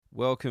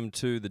Welcome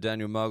to the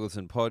Daniel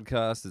Muggleton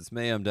podcast. It's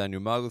me, I'm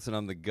Daniel Muggleton.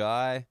 I'm the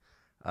guy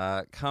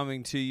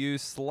coming to you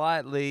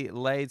slightly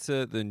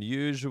later than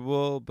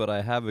usual, but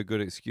I have a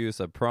good excuse,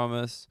 I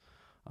promise.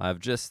 I've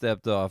just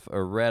stepped off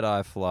a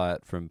red-eye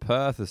flight from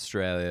Perth,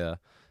 Australia.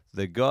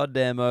 The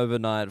goddamn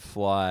overnight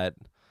flight.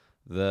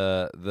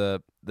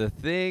 The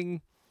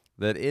thing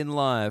that in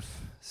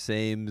life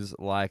seems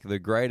like the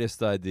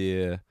greatest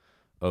idea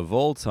of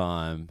all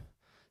time.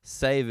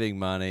 Saving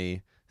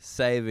money,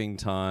 saving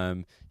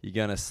time. You're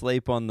going to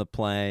sleep on the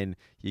plane.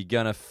 You're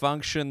going to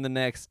function the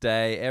next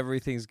day.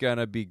 Everything's going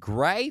to be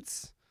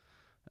great.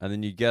 And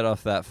then you get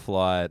off that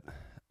flight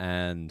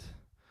and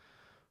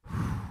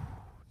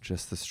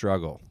just the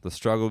struggle. The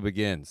struggle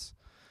begins.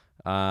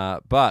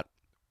 But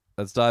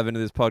let's dive into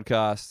this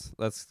podcast.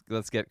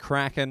 Let's get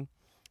cracking.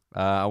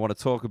 I want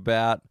to talk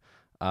about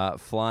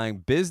flying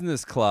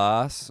business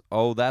class.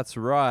 Oh, that's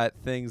right.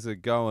 Things are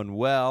going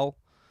well.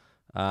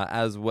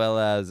 As well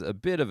as a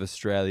bit of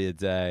Australia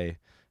Day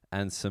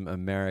and some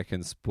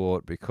American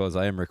sport, because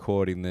I am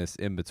recording this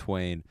in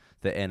between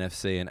the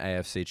NFC and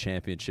AFC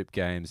championship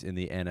games in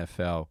the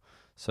NFL.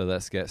 So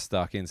let's get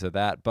stuck into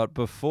that. But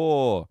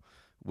before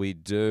we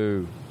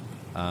do,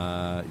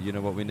 you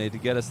know what we need to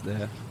get us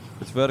there?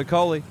 It's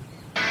Verticoli.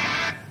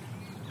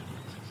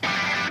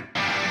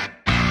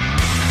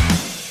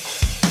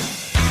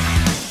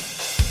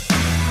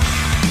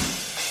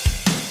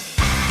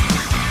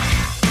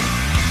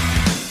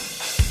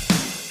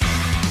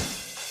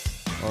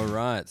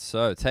 Alright,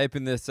 so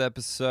taping this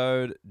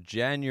episode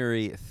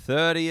January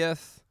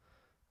 30th,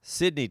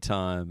 Sydney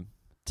time,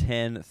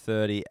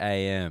 10:30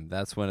 a.m.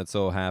 That's when it's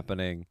all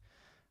happening.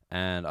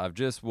 And I've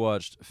just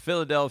watched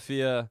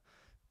Philadelphia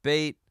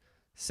beat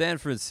San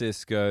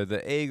Francisco.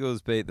 The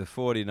Eagles beat the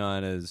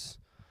 49ers.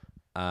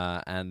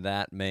 And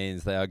that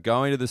means they are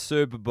going to the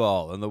Super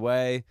Bowl. And the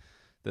way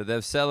that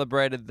they've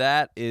celebrated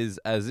that is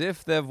as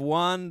if they've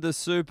won the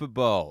Super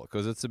Bowl,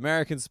 because it's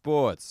American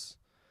sports.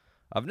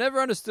 I've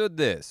never understood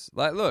this.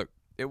 Like, look,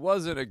 it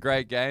wasn't a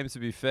great game, to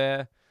be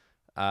fair.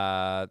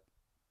 49ers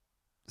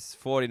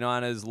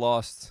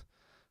lost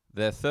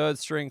their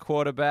third-string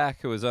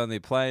quarterback, who was only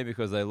playing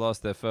because they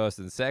lost their first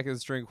and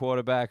second-string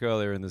quarterback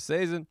earlier in the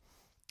season.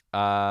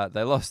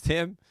 They lost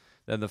him.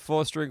 Then the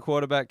fourth-string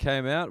quarterback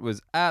came out,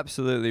 was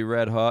absolutely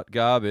red-hot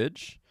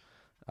garbage.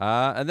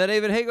 And then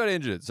even he got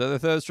injured. So the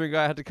third-string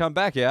guy had to come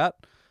back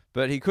out,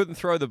 but he couldn't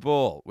throw the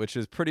ball, which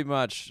is pretty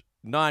much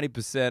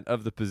 90%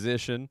 of the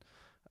position.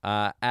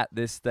 At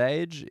this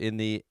stage in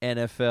the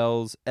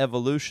NFL's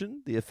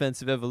evolution, the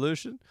offensive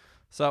evolution.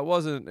 So it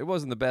wasn't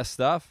the best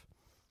stuff.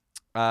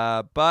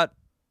 But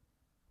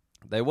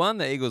they won.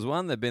 The Eagles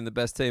won. They've been the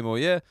best team all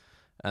year.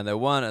 And they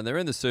won, and they're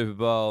in the Super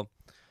Bowl.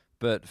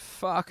 But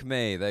fuck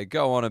me, they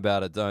go on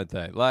about it, don't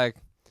they? Like,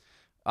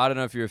 I don't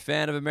know if you're a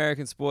fan of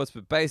American sports,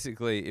 but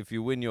basically, if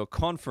you win your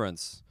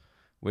conference,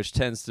 which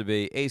tends to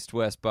be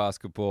East-West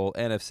basketball,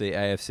 NFC,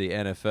 AFC,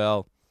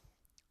 NFL,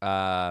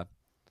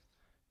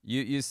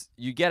 You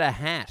get a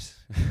hat.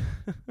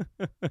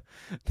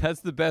 That's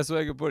the best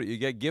way I can put it. You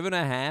get given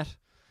a hat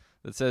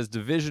that says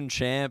Division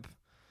Champ,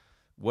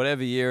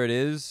 whatever year it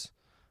is,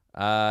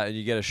 and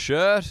you get a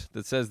shirt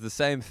that says the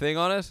same thing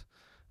on it,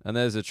 and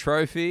there's a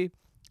trophy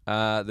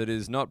that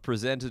is not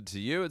presented to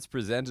you. It's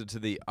presented to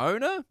the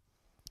owner,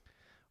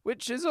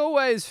 which has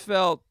always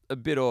felt a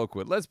bit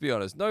awkward. Let's be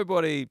honest.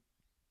 I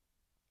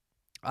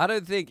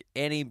don't think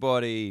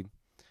anybody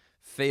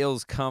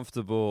feels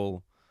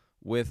comfortable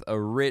with a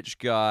rich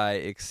guy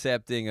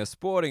accepting a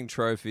sporting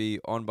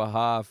trophy on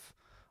behalf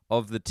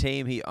of the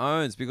team he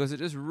owns, because it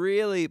just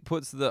really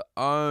puts the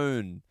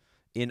own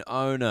in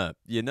owner,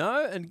 you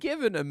know? And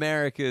given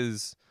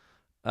America's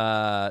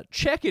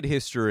checkered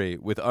history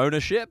with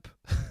ownership,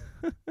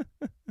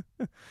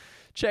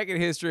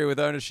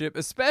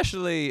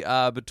 especially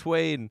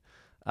between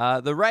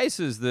the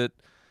races that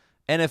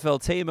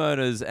NFL team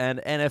owners and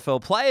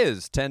NFL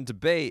players tend to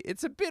be,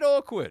 it's a bit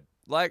awkward.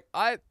 Like,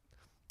 I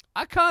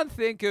can't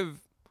think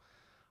of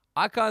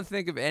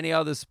any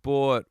other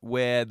sport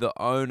where the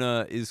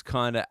owner is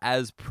kind of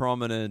as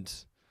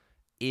prominent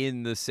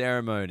in the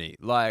ceremony.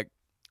 Like,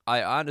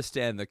 I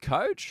understand the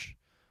coach.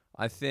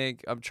 I'm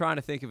trying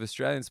to think of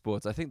Australian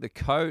sports. I think the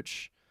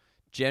coach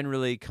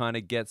generally kind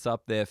of gets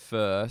up there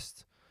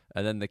first,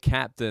 and then the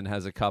captain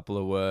has a couple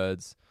of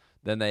words.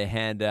 Then they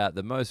hand out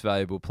the most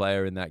valuable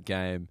player in that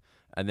game,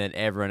 and then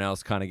everyone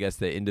else kind of gets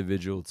their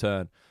individual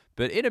turn.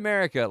 But in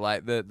America,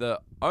 like, the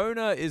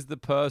owner is the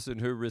person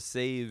who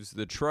receives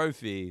the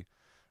trophy,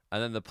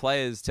 and then the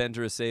players tend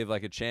to receive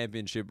like a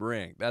championship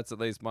ring. That's at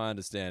least my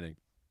understanding.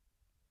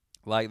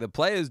 Like, the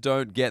players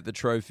don't get the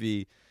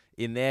trophy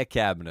in their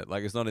cabinet.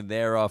 Like, it's not in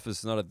their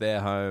office, not at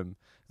their home.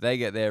 They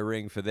get their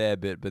ring for their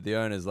bit, but the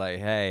owner's like,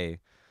 hey,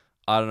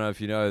 I don't know if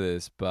you know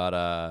this, but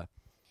I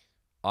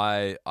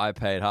paid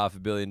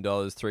 $500 million,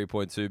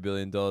 $3.2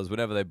 billion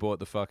whenever they bought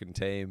the fucking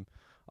team.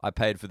 I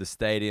paid for the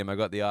stadium. I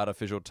got the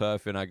artificial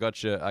turf, and I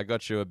got you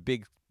a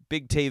big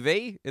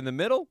TV in the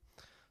middle.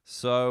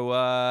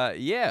 So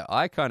yeah,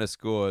 I kind of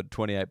scored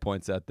 28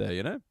 points out there,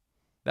 you know.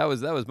 That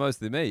was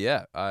mostly me.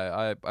 Yeah,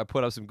 I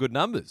put up some good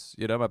numbers.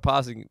 You know, my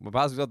passing's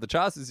off the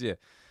charts this year.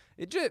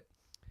 It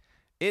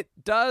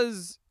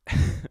does.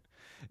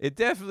 It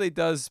definitely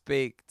does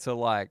speak to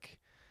like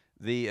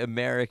the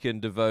American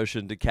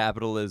devotion to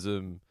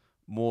capitalism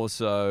more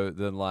so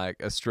than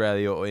like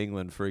Australia or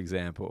England, for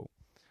example.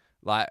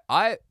 Like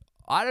I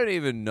don't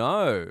even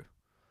know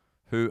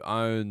who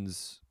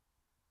owns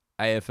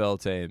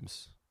AFL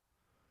teams.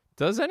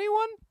 Does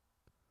anyone?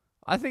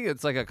 I think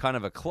it's like a kind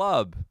of a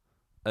club,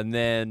 and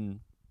then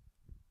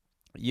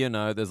you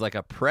know there's like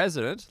a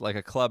president, like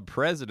a club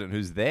president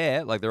who's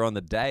there, like they're on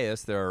the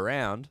dais, they're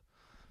around,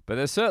 but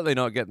they're certainly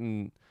not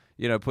getting,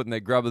 you know, putting their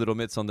grubby little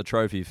mitts on the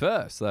trophy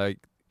first. Like,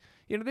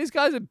 you know, these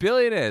guys are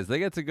billionaires. They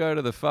get to go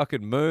to the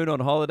fucking moon on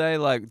holiday.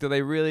 Like, do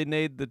they really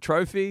need the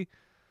trophy?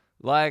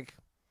 Like,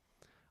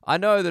 I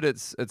know that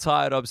it's a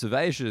tired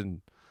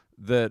observation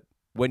that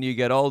when you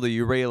get older,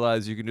 you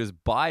realize you can just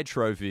buy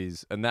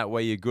trophies and that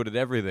way you're good at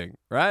everything,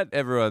 right?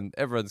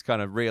 Everyone's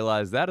kind of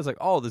realized that. It's like,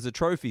 oh, there's a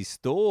trophy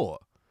store.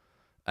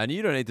 And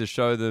you don't need to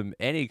show them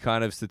any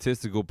kind of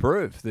statistical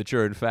proof that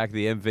you're in fact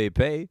the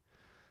MVP.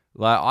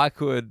 Like, I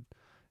could,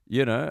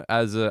 you know,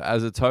 as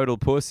a total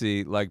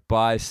pussy, like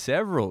buy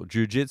several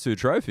jiu-jitsu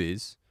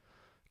trophies,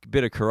 a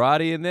bit of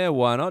karate in there,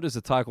 why not? Just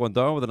a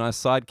taekwondo with a nice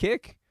side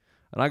kick,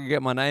 and I could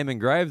get my name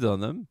engraved on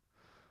them.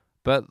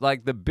 But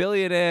like the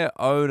billionaire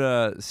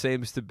owner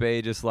seems to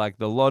be just like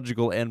the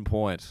logical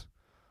endpoint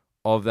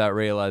of that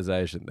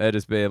realization. They're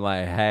just being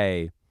like,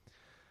 hey,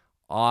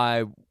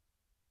 I'm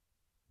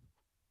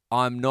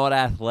not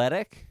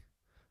athletic,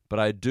 but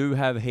I do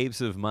have heaps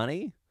of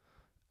money,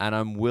 and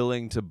I'm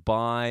willing to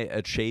buy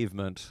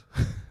achievement.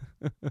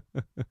 And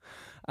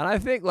I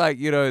think, like,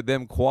 you know,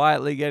 them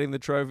quietly getting the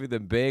trophy,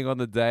 them being on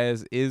the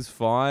dais is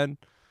fine.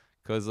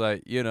 Because,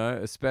 like, you know,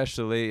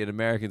 especially in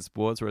American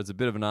sports where it's a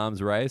bit of an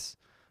arms race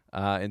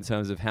in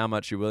terms of how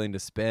much you're willing to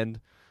spend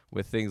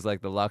with things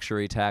like the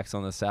luxury tax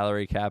on the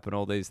salary cap and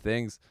all these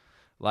things.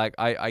 Like,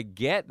 I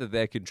get that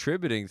they're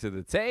contributing to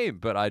the team,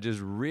 but I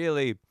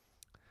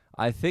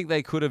think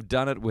they could have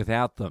done it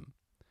without them.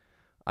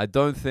 I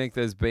don't think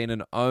there's been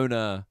an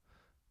owner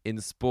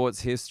in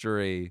sports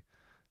history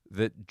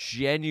that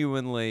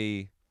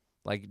genuinely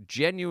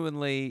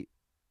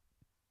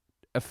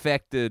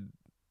affected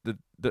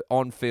the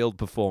on-field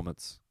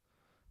performance.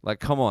 Like,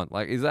 come on.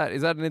 Like, is that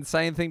an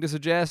insane thing to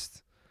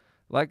suggest?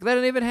 Like, they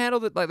don't even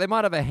handle it. Like, they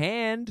might have a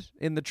hand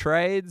in the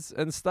trades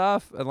and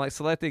stuff and, like,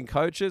 selecting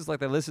coaches. Like,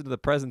 they listen to the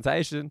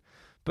presentation,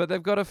 but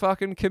they've got a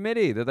fucking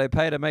committee that they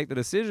pay to make the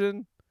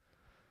decision.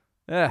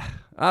 Yeah,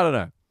 I don't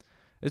know.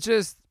 It's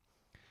just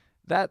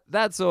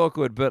that's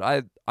awkward, but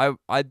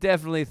I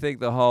definitely think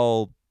the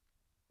whole,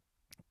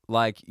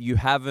 like, you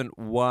haven't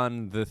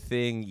won the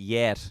thing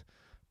yet,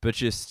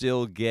 but you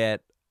still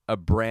get a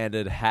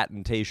branded hat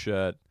and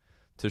t-shirt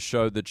to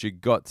show that you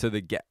got to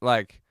the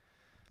like,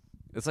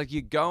 it's like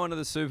you go into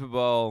the Super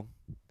Bowl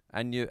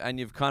and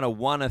you've kind of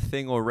won a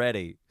thing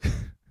already.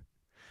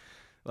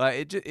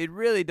 Like, it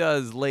really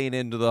does lean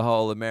into the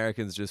whole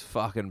Americans just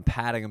fucking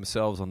patting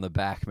themselves on the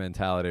back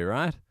mentality,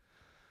 right?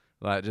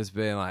 Like, just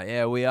being like,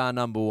 yeah, we are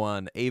number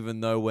one, even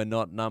though we're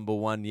not number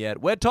one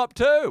yet. We're top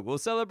two. We'll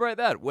celebrate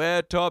that.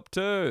 We're top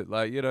two.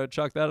 Like, you know,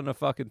 chuck that on a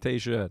fucking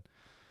t-shirt.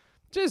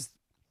 Just,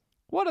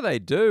 what do they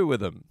do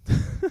with them?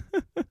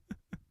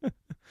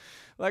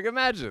 Like,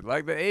 imagine,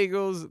 like, the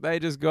Eagles, they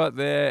just got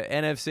their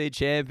NFC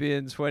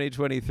Champion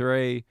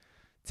 2023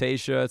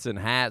 t-shirts and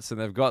hats, and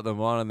they've got them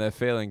on, and they're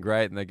feeling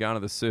great, and they're going to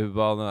the Super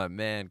Bowl, and they're like,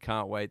 man,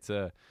 can't wait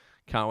to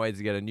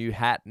get a new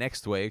hat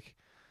next week.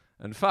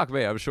 And fuck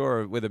me, I'm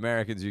sure with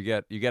Americans you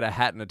get a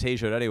hat and a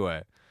t-shirt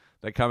anyway.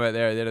 They come out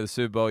there at the end of the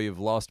Super Bowl, you've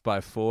lost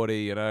by 40,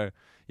 you know,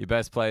 your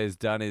best player's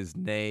done his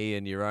knee,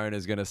 and your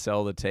owner's going to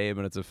sell the team,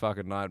 and it's a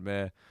fucking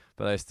nightmare,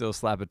 but they still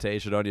slap a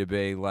t-shirt on you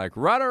being like,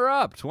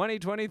 runner-up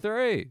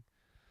 2023.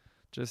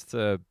 Just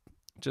to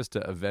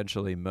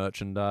eventually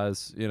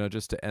merchandise, you know,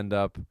 just to end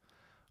up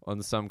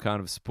on some kind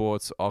of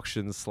sports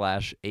auction /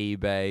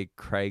 eBay,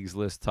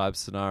 Craigslist type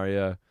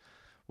scenario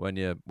when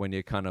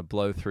you kind of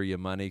blow through your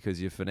money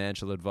because your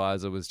financial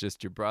advisor was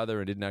just your brother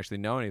and didn't actually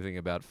know anything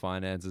about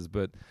finances,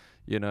 but,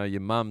 you know,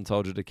 your mum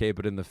told you to keep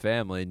it in the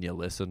family and you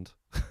listened.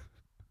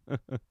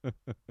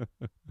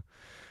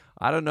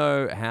 I don't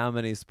know how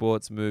many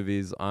sports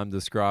movies I'm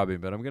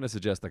describing, but I'm going to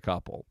suggest a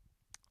couple.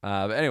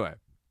 But anyway,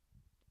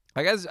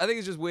 I think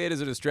it's just weird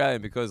as an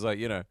Australian because, like,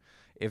 you know,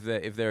 if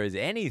there is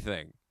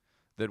anything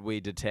that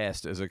we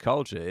detest as a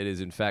culture, it is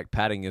in fact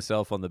patting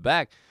yourself on the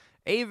back.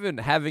 Even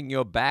having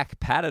your back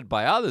patted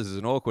by others is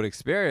an awkward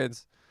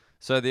experience.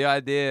 So the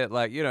idea,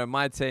 like, you know,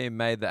 my team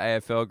made the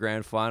AFL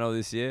Grand Final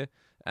this year,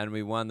 and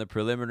we won the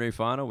preliminary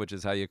final, which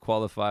is how you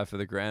qualify for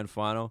the Grand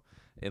Final,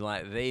 in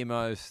like the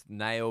most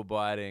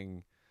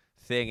nail-biting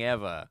thing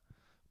ever.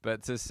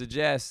 But to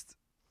suggest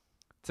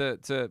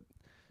that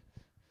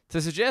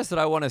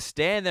I want to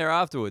stand there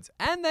afterwards,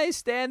 and they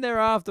stand there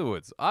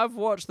afterwards. I've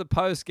watched the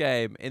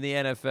post-game in the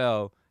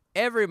NFL.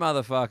 Every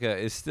motherfucker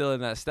is still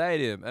in that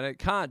stadium, and it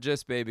can't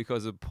just be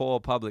because of poor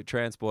public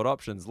transport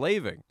options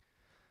leaving.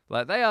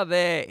 Like, they are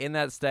there in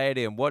that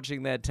stadium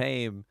watching their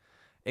team,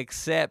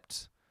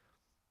 except,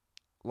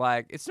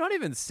 like, it's not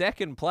even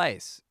second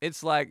place.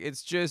 It's like,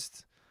 it's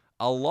just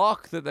a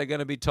lock that they're going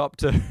to be top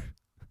two.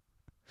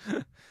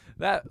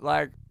 That,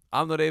 like,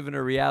 I'm not even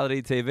a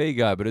reality TV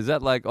guy, but is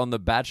that like on The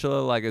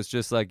Bachelor? Like, it's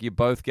just like you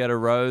both get a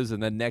rose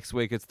and then next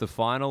week it's the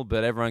final,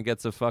 but everyone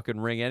gets a fucking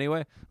ring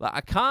anyway? Like,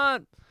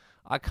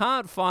 I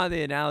can't find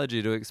the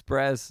analogy to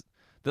express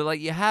that, like,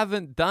 you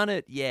haven't done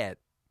it yet.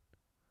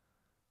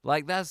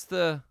 Like, that's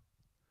the,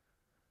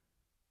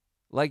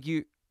 like,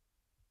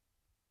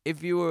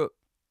 if you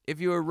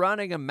were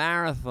running a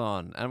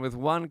marathon and with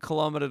 1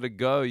 kilometer to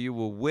go you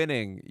were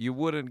winning, you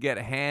wouldn't get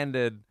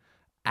handed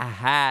a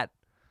hat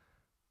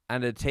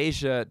and a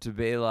t-shirt to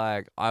be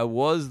like, I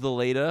was the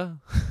leader.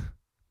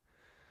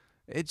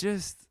 It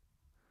just,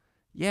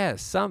 yeah,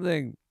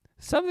 something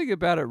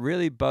about it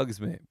really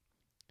bugs me.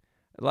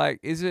 Like,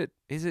 is it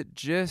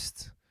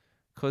just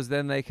because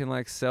then they can,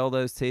 like, sell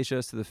those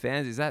t-shirts to the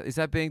fans? Is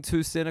that being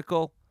too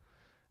cynical?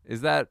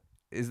 Is that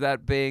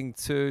being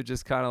too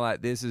just kind of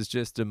like, this is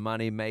just a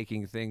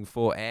money-making thing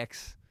for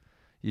X?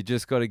 You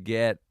just got to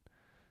get,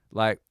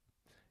 like,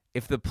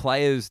 if the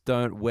players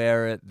don't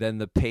wear it, then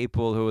the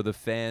people who are the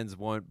fans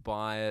won't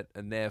buy it,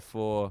 and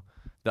therefore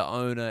the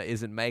owner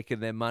isn't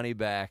making their money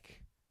back.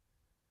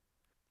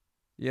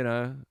 You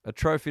know, a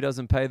trophy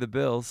doesn't pay the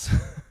bills.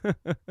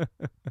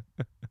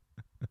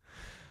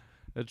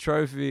 A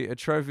trophy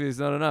is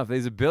not enough.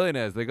 These are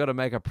billionaires. They got to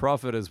make a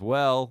profit as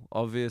well,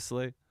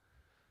 obviously.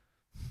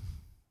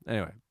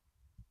 Anyway,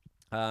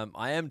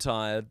 I am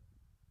tired.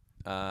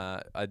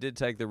 I did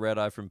take the red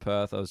eye from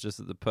Perth. I was just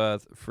at the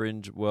Perth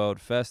Fringe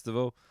World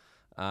Festival.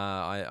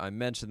 I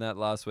mentioned that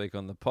last week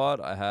on the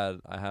pod. I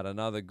had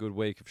another good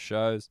week of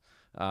shows.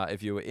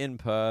 If you were in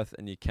Perth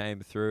and you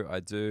came through, I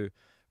do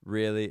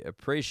really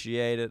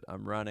appreciate it.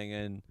 I'm running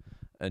in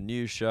a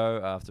new show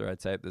after I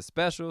taped the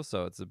special,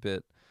 so it's a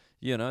bit,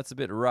 it's a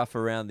bit rough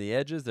around the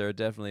edges. There are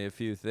definitely a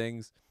few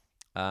things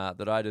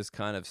that I just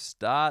kind of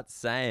start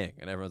saying,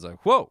 and everyone's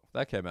like, whoa,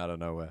 that came out of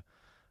nowhere.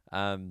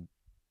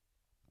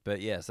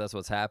 But yes, that's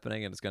what's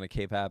happening, and it's going to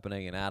keep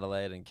happening in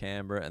Adelaide and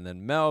Canberra, and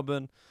then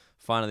Melbourne,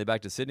 finally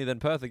back to Sydney, then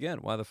Perth again.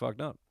 Why the fuck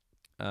not?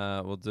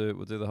 We'll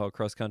do the whole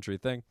cross country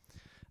thing.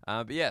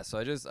 But yeah, so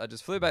I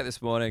just flew back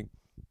this morning.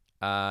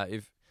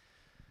 If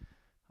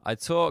I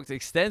talked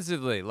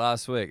extensively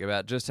last week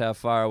about just how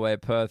far away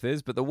Perth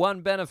is, but the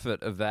one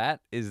benefit of that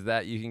is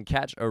that you can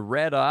catch a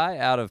red eye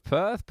out of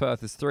Perth.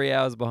 Perth is 3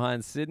 hours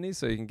behind Sydney,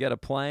 so you can get a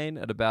plane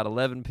at about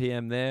 11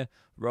 p.m. there,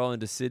 roll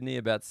into Sydney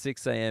about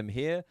 6 a.m.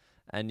 here,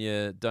 and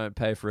you don't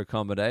pay for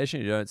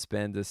accommodation. You don't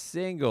spend a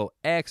single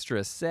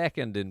extra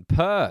second in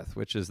Perth,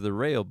 which is the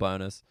real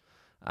bonus.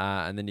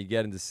 And then you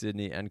get into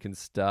Sydney and can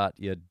start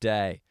your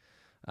day.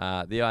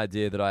 The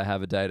idea that I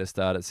have a day to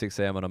start at 6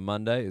 a.m. on a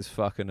Monday is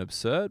fucking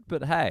absurd,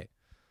 but hey,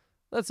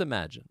 let's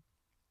imagine.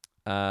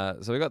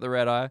 So we got the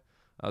red eye.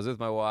 I was with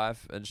my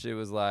wife, and she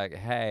was like,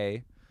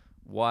 hey,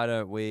 why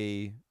don't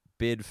we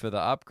bid for the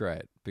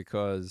upgrade?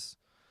 Because,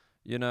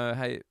 hey,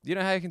 you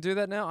know how you can do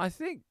that now? I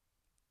think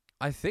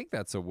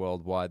that's a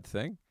worldwide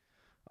thing.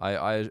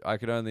 I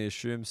could only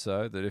assume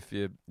so, that if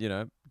you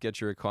get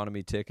your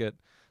economy ticket,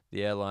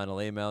 the airline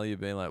will email you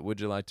being like,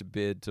 would you like to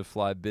bid to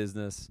fly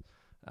business?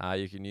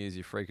 You can use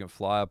your freaking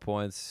flyer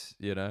points,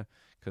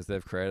 because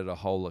they've created a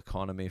whole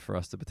economy for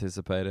us to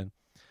participate in.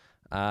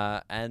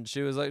 And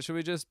she was like, should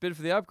we just bid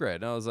for the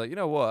upgrade? And I was like, you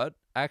know what?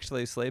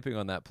 Actually sleeping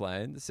on that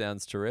plane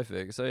sounds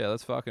terrific. So yeah,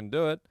 let's fucking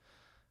do it.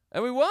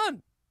 And we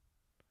won.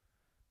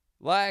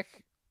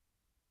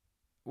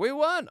 We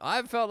won.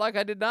 I felt like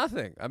I did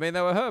nothing. I mean,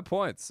 they were her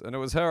points, and it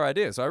was her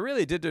idea. So I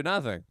really did do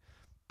nothing.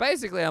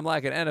 Basically, I'm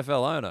like an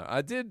NFL owner.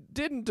 I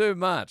didn't do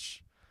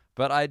much,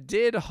 but I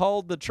did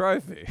hold the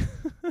trophy.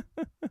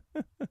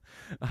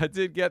 I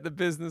did get the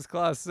business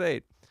class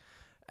seat.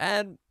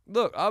 And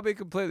look, I'll be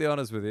completely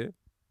honest with you.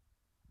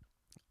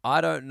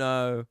 I don't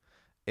know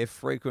if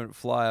frequent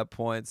flyer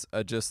points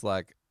are just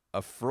like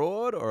a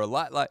fraud or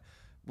like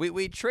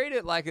we treat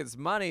it like it's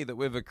money that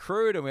we've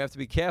accrued, and we have to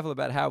be careful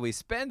about how we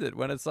spend it,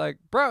 when it's like,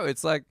 bro,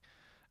 it's like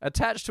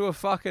attached to a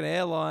fucking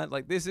airline.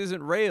 Like, this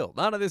isn't real.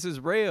 None of this is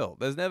real.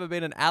 There's never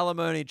been an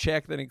alimony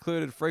check that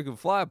included frequent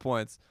flyer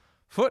points.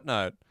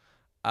 Footnote.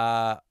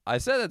 I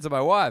said that to my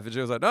wife, and she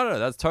was like, no,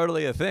 that's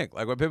totally a thing.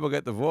 Like, when people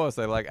get divorced,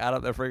 they like add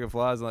up their frequent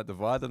flyers and like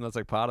divide them. That's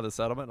like part of the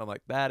settlement. And I'm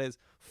like, that is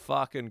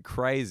fucking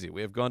crazy.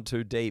 We have gone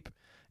too deep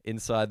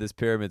inside this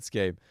pyramid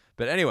scheme.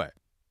 But anyway,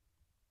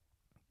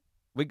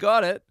 we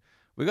got it.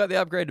 We got the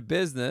upgrade to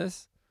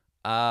business.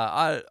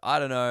 I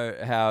don't know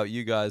how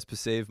you guys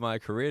perceive my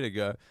career to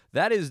go.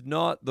 That is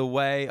not the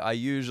way I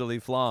usually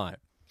fly.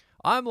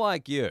 I'm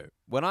like you.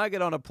 When I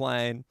get on a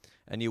plane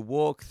and you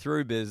walk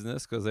through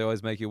business, because they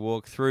always make you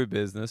walk through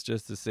business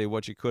just to see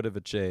what you could have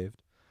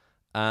achieved,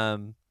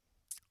 I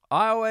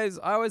always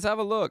have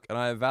a look and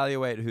I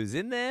evaluate who's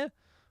in there.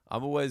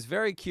 I'm always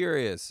very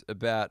curious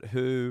about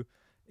who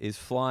is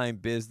flying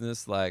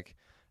business. Like,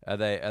 are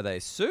they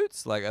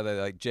suits? Like, are they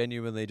like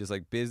genuinely just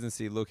like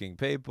businessy looking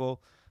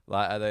people?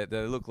 Like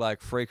they look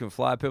like frequent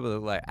flyer people. They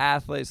look like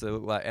athletes. They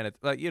look like, and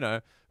it's like,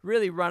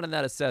 really running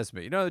that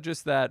assessment.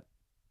 Just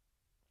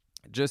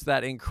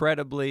that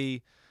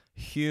incredibly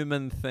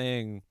human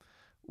thing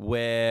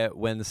where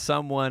when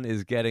someone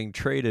is getting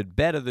treated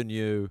better than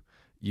you,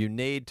 you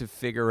need to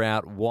figure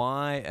out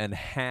why and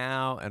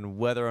how and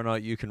whether or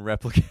not you can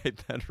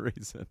replicate that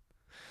reason.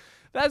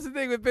 That's the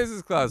thing with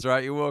business class,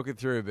 right? You're walking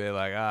through and be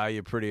like,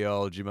 you're pretty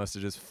old. You must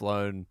have just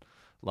flown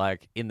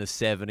like in the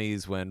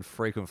 70s when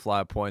frequent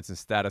flyer points and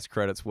status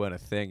credits weren't a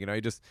thing.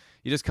 You just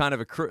kind of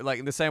accrue, like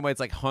in the same way it's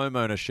like home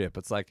ownership.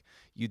 It's like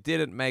you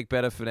didn't make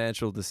better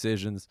financial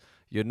decisions.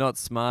 You're not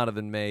smarter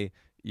than me.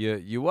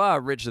 You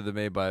are richer than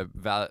me by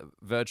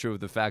virtue of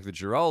the fact that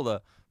you're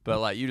older,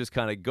 but like you just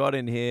kind of got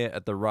in here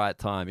at the right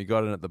time. You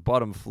got in at the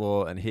bottom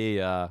floor, and here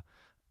you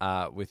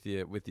are with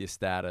your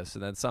status.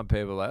 And then some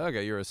people are like,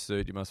 okay, you're a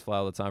suit. You must fly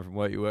all the time from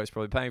work. Your work's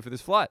probably paying for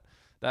this flight.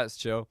 That's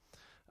chill.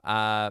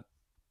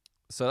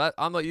 So that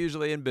I'm not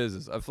usually in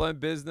business. I've flown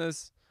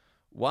business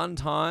one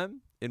time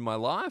in my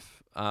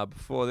life.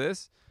 Before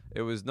this,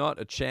 it was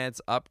not a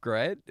chance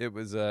upgrade. It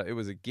was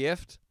a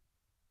gift.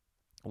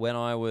 When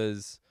I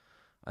was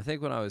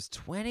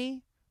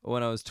 20 or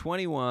when I was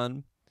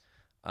 21,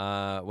 when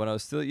I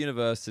was still at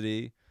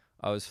university,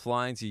 I was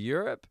flying to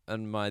Europe,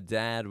 and my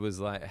dad was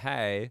like,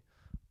 "Hey,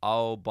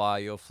 I'll buy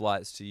your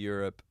flights to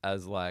Europe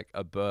as like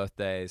a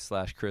birthday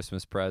 /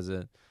 Christmas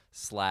present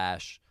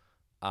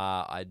 /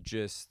 I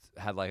just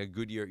had like a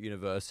good year at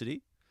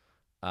university,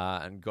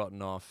 and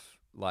gotten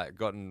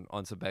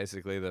onto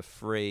basically the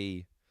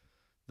free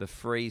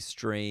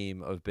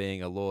stream of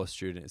being a law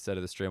student instead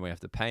of the stream where you have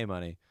to pay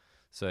money."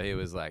 So he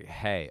was like,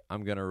 "Hey,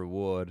 I'm going to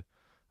reward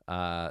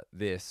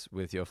this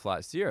with your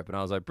flights to Europe." And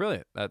I was like,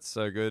 "Brilliant. That's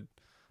so good.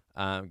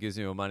 Gives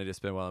me more money to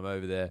spend while I'm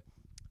over there."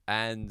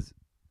 And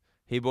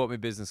he bought me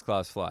business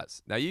class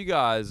flights. Now, you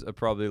guys are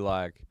probably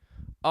like,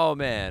 "Oh,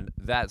 man,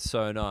 that's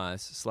so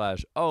nice,"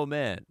 / "Oh,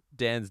 man,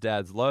 Dan's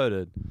dad's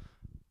loaded."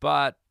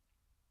 But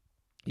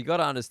you got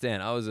to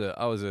understand, I was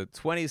a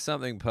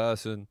 20-something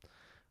person.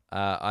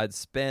 I'd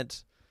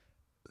spent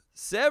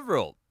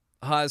several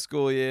high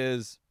school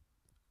years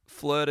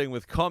flirting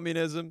with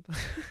communism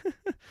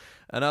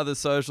and other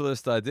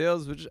socialist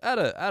ideals, which at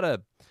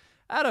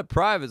a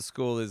private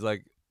school is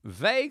like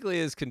vaguely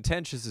as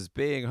contentious as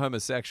being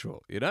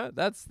homosexual.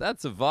 That's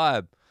a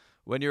vibe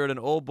when you're at an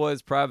all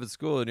boys private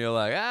school and you're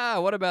like,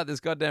 what about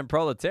this goddamn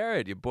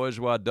proletariat, you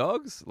bourgeois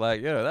dogs?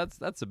 Like,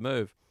 that's a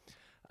move.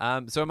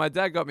 So when my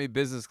dad got me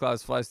business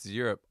class flights to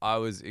Europe, I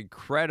was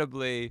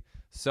incredibly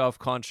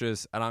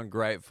self-conscious and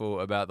ungrateful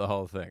about the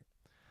whole thing.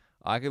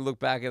 I can look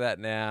back at that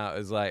now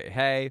as like,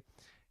 hey,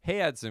 he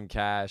had some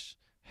cash.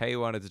 He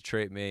wanted to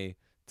treat me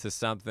to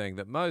something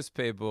that most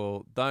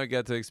people don't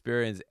get to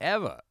experience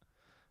ever.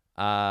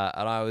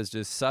 And I was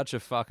just such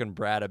a fucking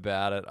brat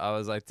about it. I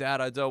was like,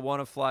 "Dad, I don't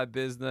want to fly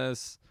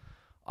business."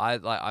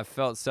 I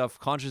felt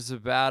self-conscious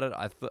about it.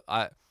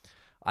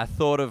 I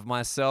thought of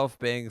myself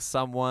being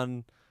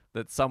someone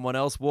that someone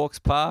else walks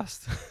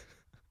past.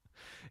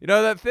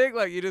 That thing,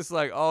 like you're just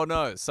like, "Oh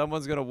no,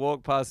 someone's gonna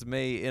walk past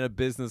me in a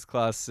business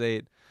class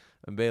seat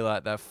and be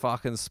like, that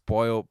fucking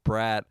spoiled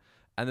brat."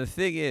 And the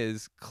thing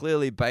is,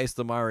 clearly based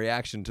on my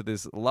reaction to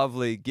this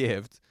lovely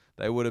gift,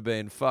 they would have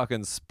been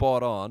fucking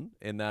spot on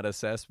in that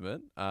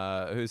assessment.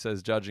 Who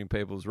says judging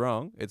people's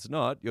wrong? It's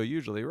not. You're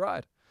usually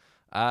right.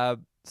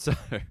 So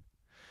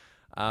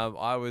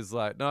I was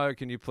like, "No,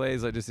 can you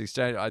please just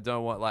exchange? I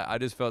don't want, I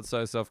just felt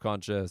so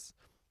self-conscious."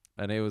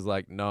 And he was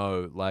like,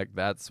 "No,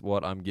 that's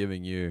what I'm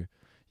giving you.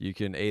 You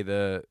can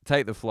either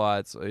take the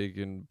flights or you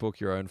can book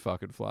your own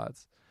fucking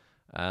flights."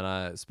 And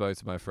I spoke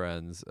to my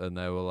friends and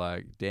they were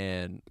like,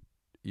 "Dan,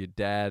 your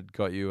dad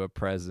got you a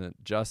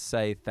present. Just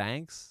say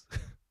thanks."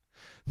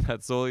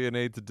 That's all you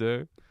need to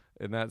do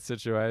in that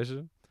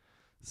situation.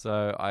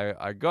 So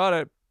I got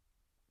it.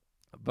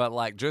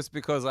 But just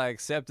because I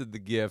accepted the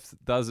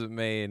gift doesn't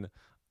mean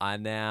I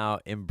now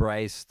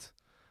embraced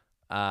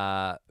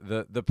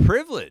the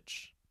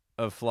privilege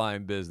of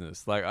flying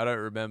business. I don't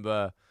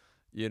remember,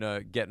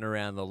 getting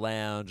around the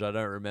lounge. I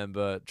don't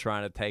remember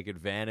trying to take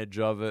advantage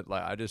of it.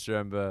 I just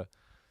remember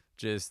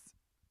just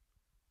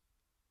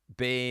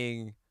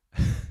being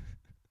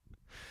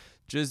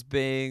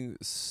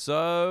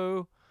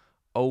so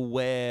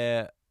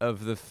aware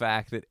of the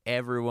fact that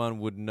everyone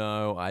would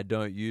know I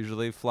don't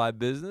usually fly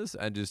business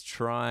and just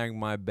trying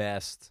my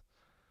best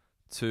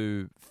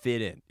to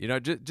fit in.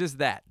 Just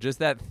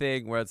that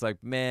thing where it's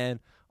like,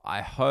 man,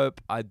 I hope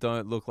I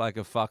don't look like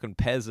a fucking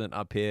peasant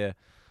up here.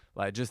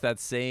 Just that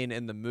scene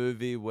in the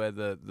movie where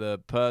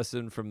the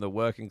person from the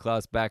working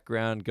class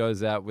background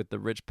goes out with the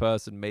rich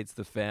person, meets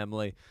the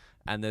family,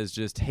 and there's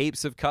just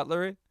heaps of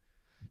cutlery.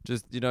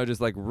 Just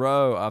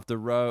row after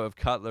row of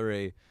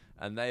cutlery,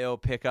 and they all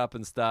pick up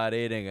and start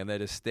eating, and they're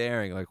just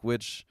staring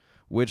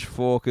which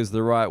fork is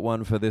the right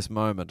one for this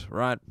moment,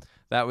 right?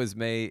 That was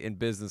me in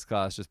business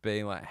class, just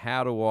being like,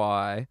 how do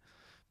I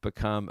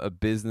become a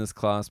business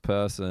class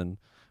person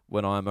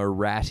when I'm a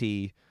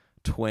ratty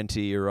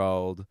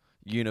 20-year-old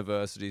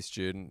university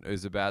student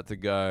who's about to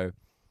go,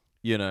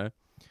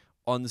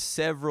 on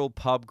several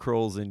pub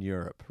crawls in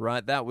Europe,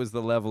 right? That was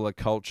the level of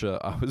culture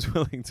I was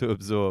willing to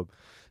absorb.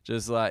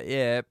 Just like,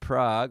 yeah,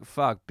 Prague,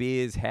 fuck,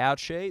 beers, how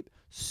cheap?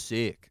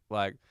 Sick.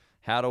 Like,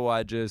 how do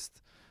I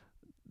just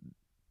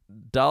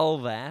dull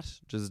that,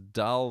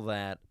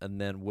 and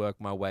then work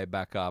my way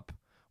back up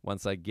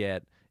once I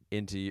get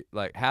into,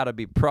 like, how to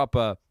be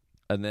proper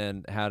and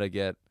then how to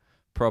get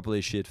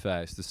properly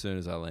shit-faced as soon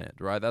as I land,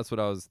 right? That's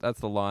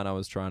the line I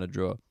was trying to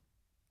draw.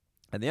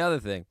 And the other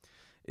thing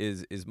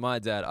is my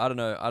dad, I don't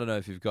know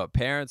if you've got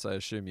parents, I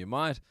assume you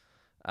might.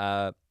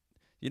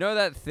 You know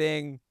that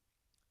thing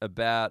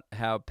about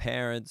how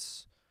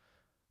parents,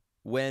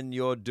 when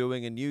you're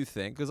doing a new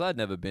thing, because I'd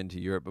never been to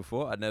Europe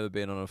before, I'd never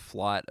been on a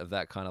flight of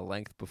that kind of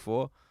length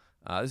before.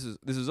 This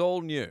is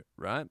all new,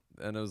 right?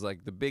 And it was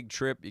like the big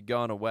trip, you're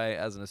going away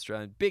as an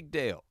Australian, big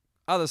deal.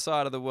 Other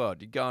side of the world,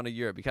 you're going to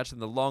Europe, you're catching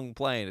the long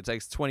plane, it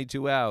takes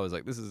 22 hours.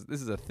 Like, this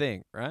is a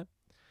thing, right?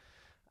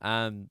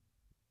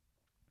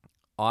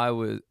 I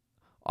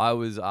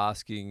was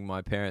asking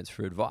my parents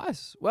for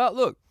advice. Well,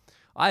 look,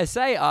 I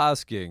say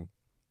asking.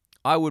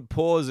 I would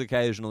pause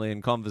occasionally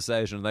in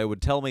conversation and they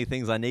would tell me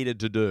things I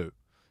needed to do,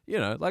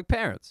 like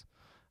parents.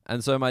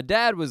 And so my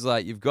dad was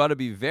like, you've got to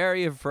be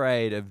very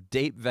afraid of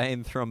deep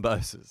vein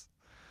thrombosis.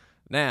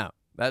 Now,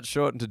 that's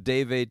shortened to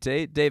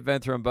DVT. Deep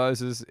vein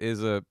thrombosis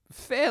is a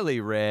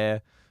fairly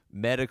rare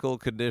medical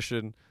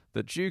condition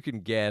that you can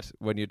get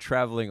when you're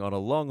traveling on a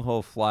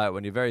long-haul flight,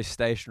 when you're very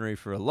stationary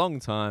for a long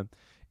time.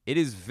 It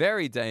is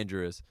very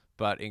dangerous,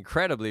 but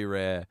incredibly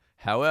rare.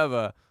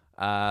 However,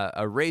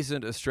 a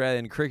recent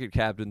Australian cricket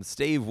captain,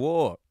 Steve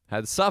Waugh,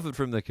 had suffered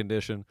from the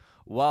condition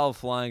while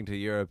flying to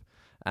Europe.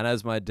 And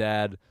as my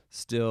dad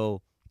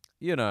still,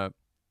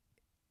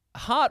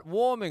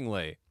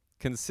 heartwarmingly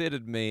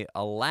considered me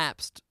a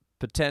lapsed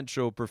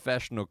potential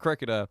professional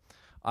cricketer,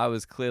 I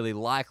was clearly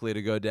likely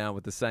to go down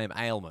with the same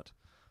ailment.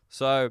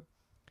 So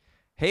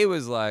he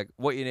was like,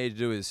 what you need to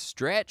do is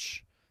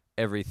stretch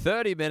every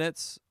 30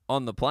 minutes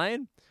on the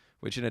plane,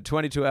 which in a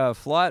 22-hour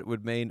flight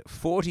would mean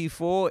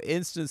 44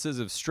 instances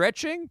of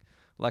stretching,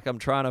 like I'm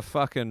trying to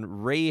fucking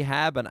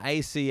rehab an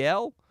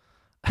ACL.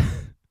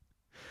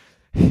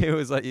 He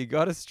was like, you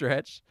got to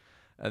stretch.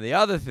 And the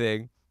other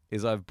thing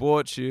is I've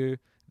bought you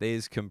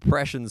these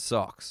compression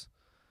socks.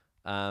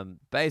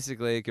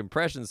 Basically,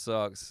 compression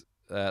socks,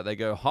 they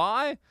go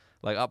high,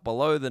 like up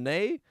below the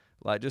knee,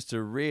 like just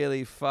to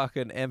really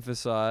fucking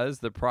emphasize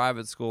the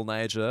private school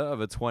nature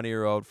of a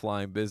 20-year-old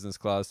flying business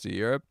class to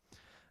Europe.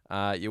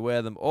 You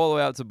wear them all the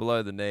way up to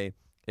below the knee.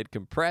 It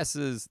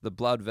compresses the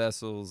blood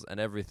vessels and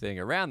everything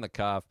around the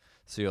calf,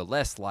 so you're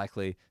less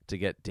likely to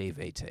get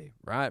DVT,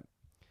 right?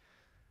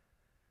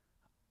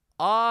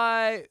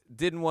 I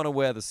didn't want to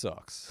wear the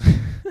socks.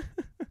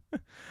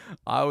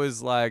 I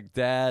was like,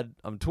 Dad,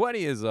 I'm 20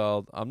 years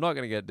old. I'm not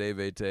going to get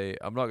DVT.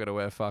 I'm not going to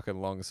wear fucking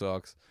long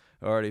socks.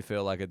 I already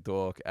feel like a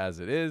dork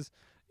as it is,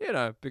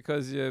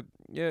 because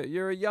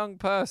you're a young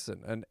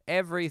person and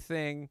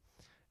everything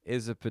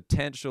is a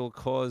potential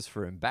cause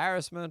for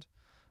embarrassment.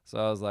 So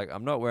I was like,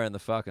 I'm not wearing the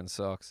fucking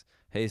socks.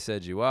 He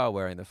said, you are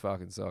wearing the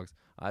fucking socks.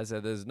 I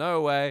said, there's no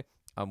way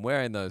I'm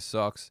wearing those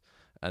socks.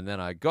 And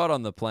then I got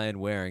on the plane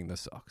wearing the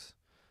socks.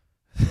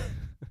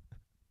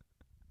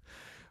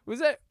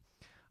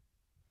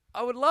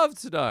 I would love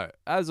to know.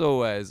 As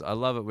always, I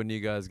love it when you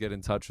guys get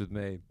in touch with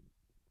me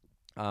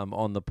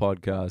on the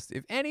podcast.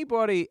 If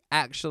anybody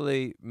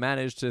actually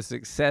managed to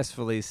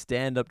successfully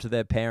stand up to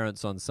their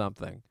parents on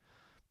something,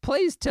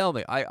 please tell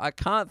me. I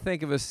can't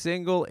think of a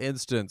single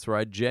instance where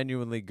I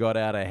genuinely got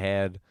out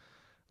ahead.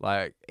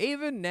 Like,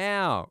 even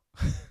now,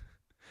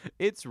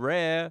 it's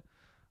rare.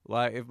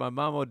 Like, if my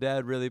mum or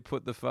dad really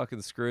put the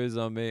fucking screws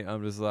on me,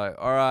 I'm just like,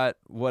 all right,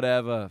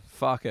 whatever,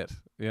 fuck it,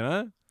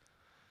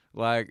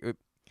 Like,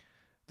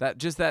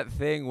 that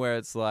thing where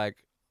it's like,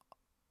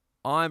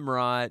 I'm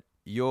right,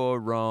 you're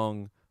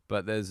wrong,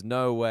 but there's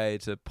no way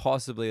to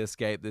possibly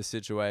escape this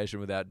situation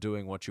without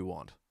doing what you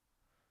want.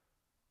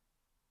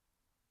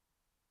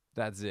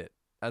 That's it.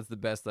 That's the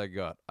best I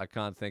got. I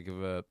can't think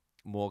of a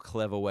more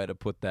clever way to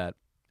put that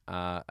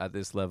at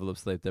this level of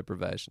sleep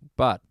deprivation.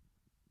 But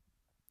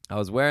I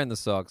was wearing the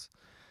socks,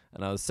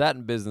 and I was sat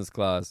in business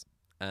class,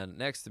 and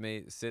next to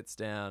me sits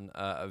down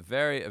a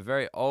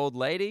very old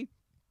lady.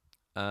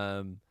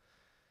 I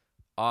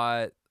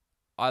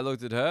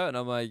looked at her, and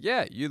I'm like,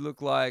 yeah, you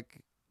look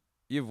like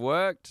you've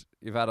worked,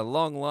 you've had a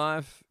long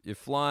life, you're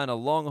flying a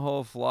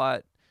long-haul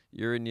flight,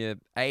 you're in your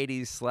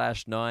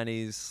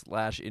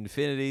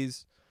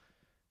 80s/90s/infinities.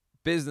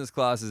 Business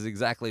class is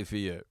exactly for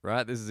you,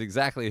 right? This is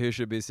exactly who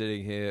should be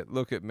sitting here.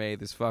 Look at me,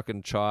 this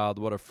fucking child.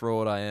 What a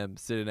fraud I am,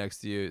 sitting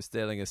next to you,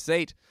 stealing a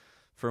seat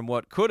from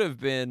what could have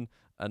been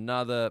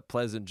another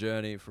pleasant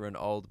journey for an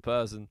old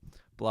person.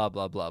 Blah,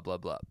 blah, blah, blah,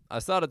 blah. I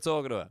started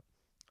talking to her.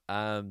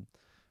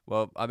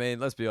 Well, I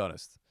mean, let's be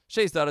honest.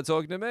 She started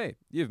talking to me.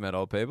 You've met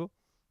old people.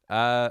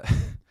 And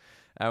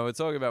we're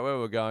talking about where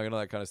we're going and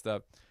all that kind of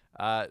stuff.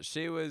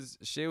 She was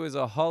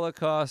a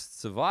Holocaust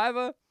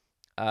survivor.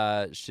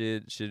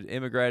 She'd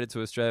immigrated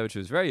to Australia when she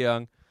was very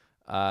young.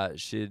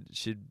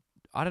 She'd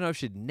I don't know if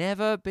she'd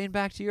never been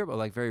back to Europe or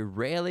like very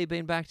rarely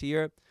been back to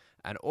Europe.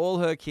 And all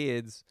her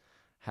kids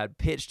had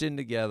pitched in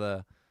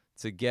together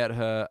to get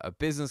her a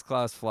business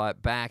class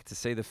flight back to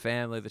see the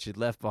family that she'd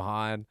left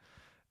behind.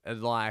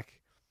 And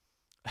like,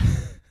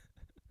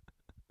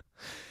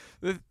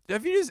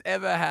 have you just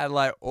ever had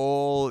like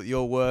all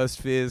your worst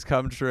fears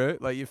come true?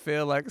 Like you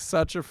feel like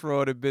such a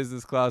fraud in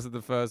business class in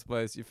the first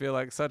place. You feel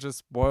like such a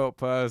spoiled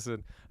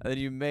person. And then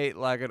you meet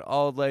like an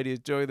old lady who's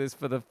doing this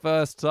for the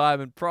first time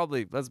and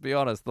probably, let's be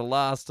honest, the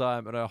last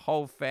time. And her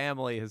whole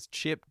family has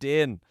chipped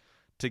in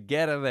to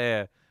get her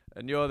there.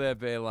 And you're there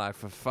being like,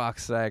 for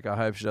fuck's sake, I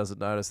hope she doesn't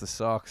notice the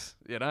socks,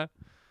 you know?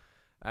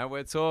 And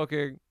we're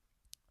talking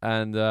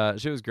and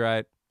she was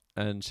great.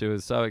 And she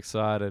was so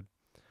excited.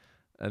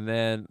 And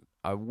then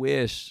I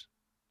wish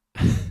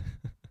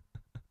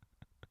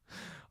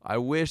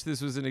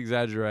this was an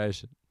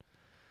exaggeration.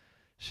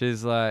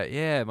 She's like,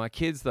 yeah, my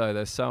kids, though,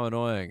 they're so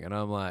annoying. And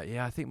I'm like,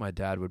 yeah, I think my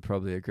dad would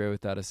probably agree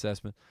with that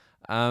assessment.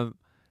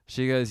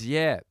 She goes,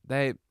 yeah,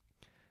 they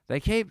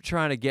keep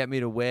trying to get me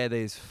to wear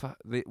these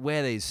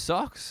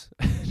socks.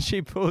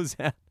 She pulls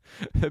out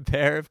a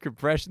pair of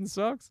compression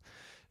socks.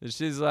 And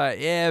she's like,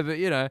 yeah, but,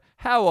 you know,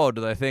 how old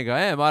do they think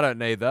I am? I don't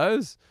need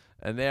those.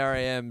 And there I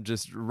am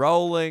just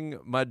rolling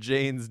my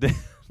jeans down,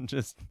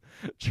 just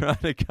trying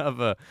to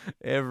cover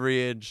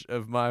every inch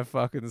of my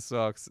fucking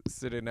socks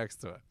sitting next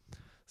to her.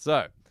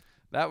 So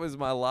that was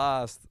my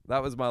last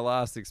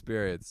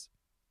experience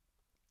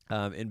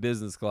in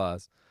business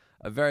class.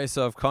 A very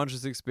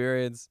self-conscious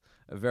experience,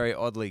 a very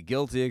oddly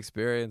guilty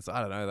experience.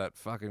 I don't know, that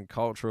fucking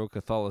cultural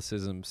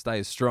Catholicism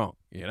stays strong,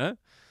 you know?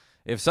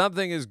 If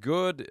something is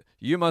good,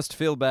 you must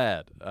feel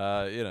bad.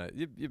 You know,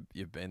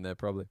 you've been there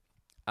probably.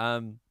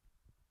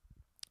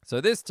 So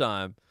this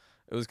time,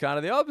 it was kind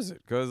of the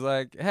opposite. Because,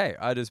 like, hey,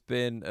 I just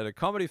been at a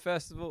comedy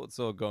festival. It's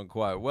all gone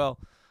quite well.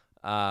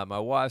 My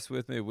wife's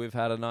with me. We've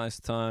had a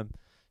nice time.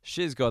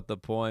 She's got the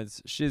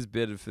points. She's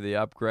bidded for the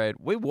upgrade.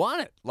 We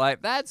won it.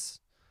 Like, that's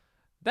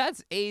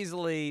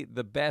easily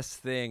the best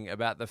thing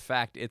about the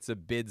fact it's a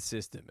bid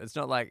system. It's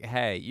not like,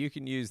 hey, you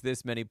can use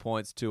this many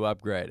points to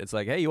upgrade. It's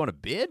like, hey, you want to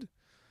bid?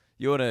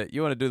 You want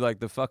to do, like,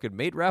 the fucking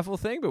meat raffle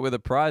thing, but with a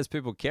prize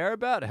people care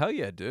about? Hell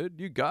yeah, dude.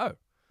 You go.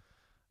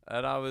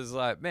 And I was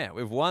like, man,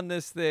 we've won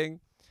this thing.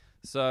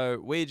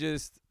 So we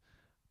just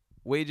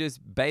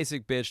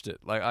basic bitched it.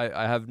 Like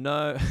I have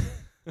no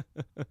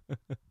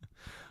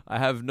I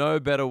have no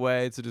better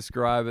way to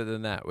describe it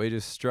than that. We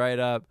just straight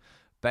up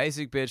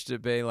basic bitched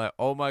it, being like,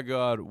 oh my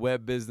God, we're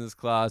business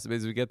class. It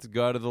means we get to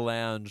go to the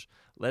lounge.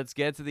 Let's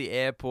get to the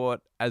airport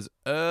as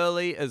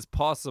early as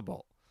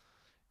possible.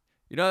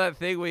 You know that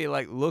thing where you're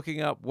like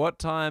looking up what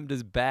time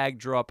does bag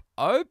drop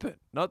open?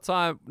 Not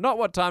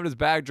what time does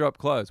bag drop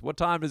close. What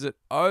time does it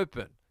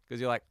open?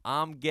 Because you're like,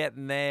 I'm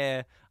getting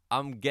there.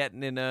 I'm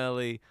getting in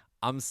early.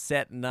 I'm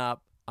setting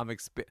up.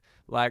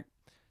 Like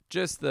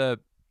just the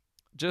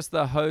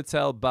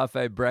hotel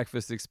buffet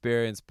breakfast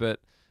experience, but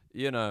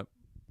you know,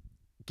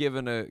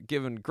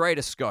 given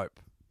greater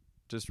scope.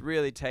 Just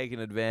really taking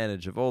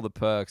advantage of all the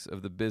perks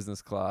of the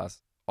business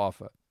class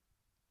offer.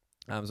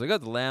 So we got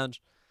to the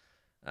lounge.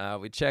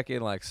 We check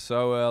in like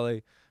so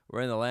early.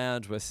 We're in the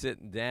lounge. We're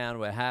sitting down.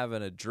 We're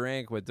having a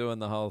drink. We're doing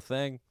the whole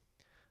thing.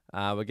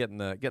 We're getting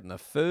the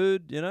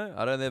food. You know,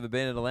 I'd only ever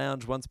been in a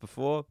lounge once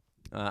before,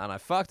 and I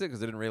fucked it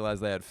because I didn't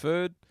realize they had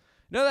food.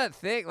 You know that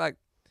thing? Like,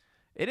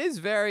 it is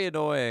very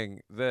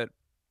annoying that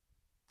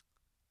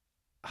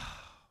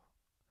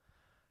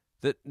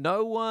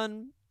no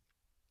one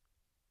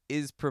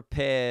is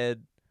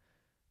prepared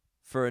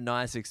for a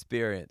nice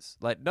experience.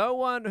 Like, no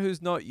one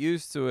who's not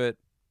used to it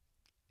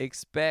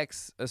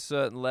expects a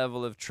certain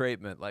level of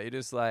treatment. Like, you're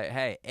just like,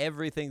 hey,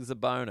 everything's a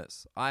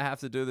bonus. I have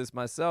to do this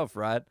myself,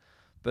 right?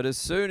 But as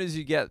soon as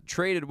you get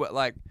treated,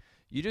 like,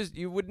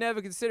 you would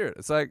never consider it.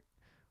 It's like,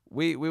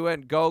 we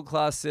went gold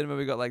class cinema.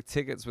 We got like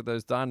tickets with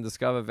those Dine and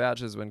Discover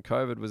vouchers when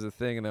COVID was a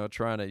thing and they were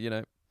trying to, you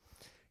know,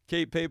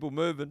 keep people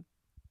moving.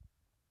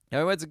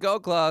 And we went to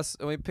gold class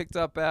and we picked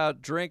up our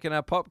drink and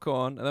our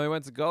popcorn, and then we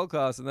went to gold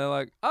class and they're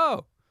like,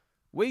 oh,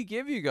 we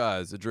give you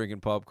guys a drink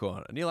and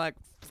popcorn. And you're like,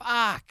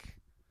 fuck.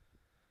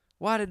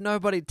 Why did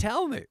nobody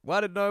tell me?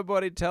 Why did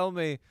nobody tell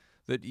me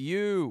that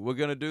you were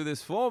going to do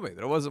this for me,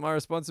 that it wasn't my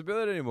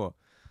responsibility anymore?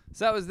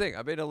 So that was the thing.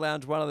 I've been to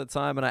lounge one at a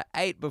time, and I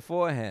ate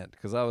beforehand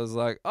because I was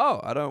like, oh,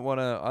 I don't want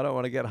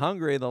to get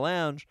hungry in the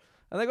lounge.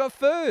 And they got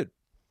food.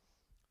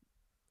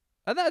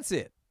 And that's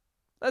it.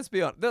 Let's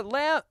be honest. The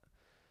lounge,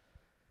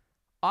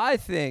 I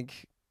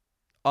think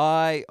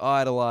I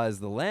idolize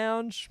the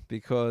lounge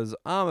because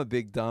I'm a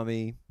big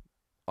dummy.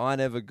 I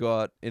never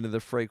got into the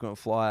frequent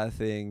flyer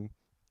thing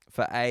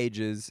for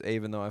ages,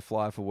 even though I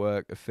fly for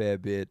work a fair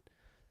bit.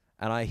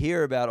 And I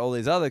hear about all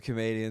these other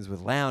comedians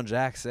with lounge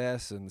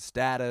access and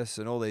status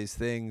and all these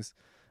things.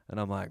 And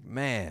I'm like,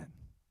 man,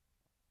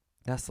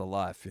 that's the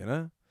life, you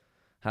know?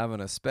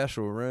 Having a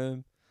special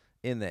room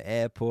in the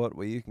airport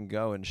where you can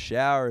go and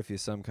shower if you're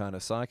some kind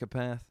of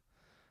psychopath.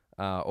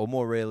 Or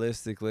more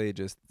realistically,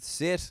 just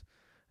sit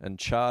and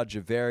charge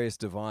your various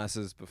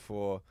devices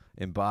before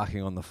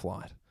embarking on the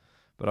flight.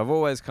 but I've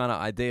always kind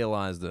of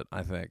idealized it,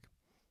 I think.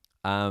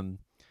 And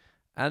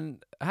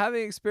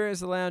having experienced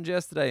the lounge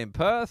yesterday in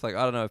Perth, like,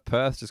 I don't know if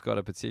Perth just got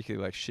a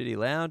particularly like shitty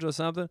lounge or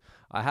something.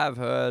 I have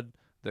heard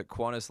that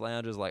Qantas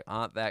lounges like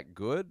aren't that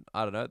good.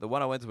 I don't know. The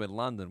one I went to in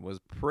London was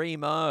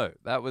primo.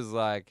 That was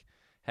like,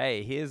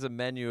 hey, here's a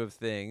menu of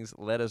things.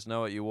 Let us know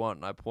what you want.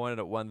 And I pointed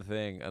at one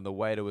thing, and the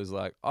waiter was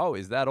like, "Oh,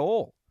 is that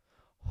all?"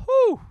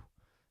 Whew,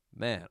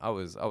 man, I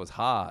was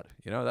hard.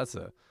 You know, that's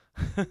a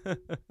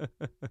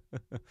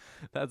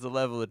that's a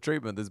level of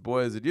treatment this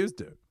boy isn't used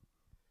to.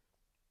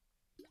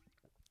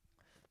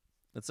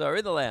 And so we're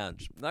in the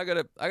lounge. I got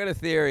a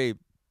theory.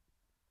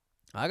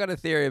 I got a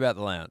theory about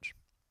the lounge.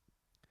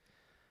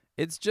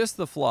 It's just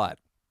the flight.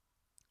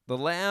 The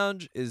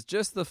lounge is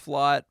just the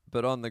flight,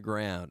 but on the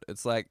ground.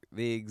 It's like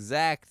the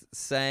exact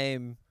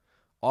same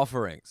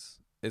offerings.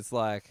 It's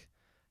like,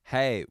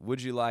 hey,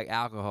 would you like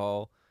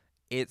alcohol?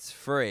 It's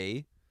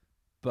free,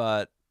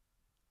 but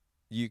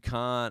you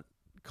can't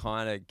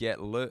kind of get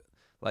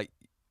like,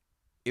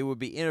 it would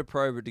be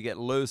inappropriate to get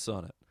loose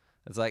on it.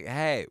 It's like,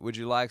 hey, would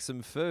you like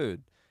some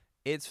food?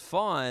 It's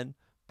fine,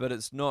 but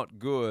it's not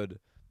good.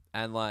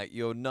 And like,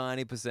 you're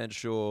 90%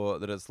 sure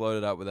that it's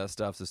loaded up with that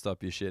stuff to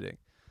stop you shitting.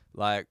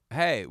 Like,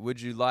 hey, would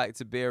you like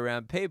to be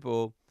around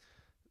people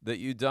that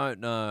you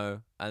don't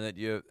know and that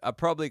you are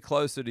probably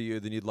closer to you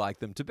than you'd like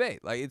them to be?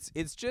 Like,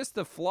 it's just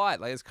the flight.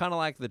 Like, it's kind of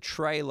like the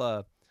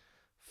trailer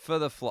for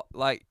the flight.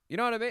 Like, you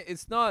know what I mean?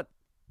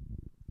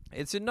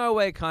 It's in no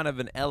way kind of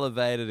an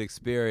elevated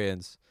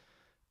experience.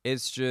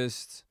 It's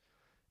just,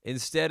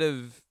 instead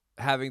of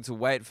having to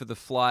wait for the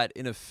flight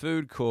in a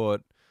food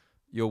court,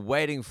 you're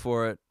waiting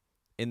for it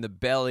in the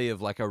belly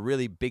of like a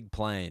really big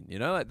plane. You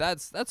know, like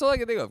that's all I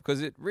can think of,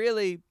 because it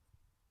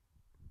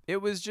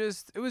was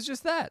just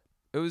that.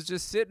 It was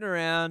just sitting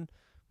around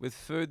with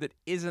food that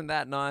isn't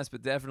that nice,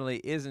 but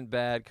definitely isn't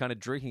bad. Kind of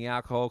drinking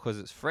alcohol because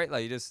it's free.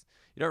 Like, you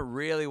don't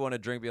really want to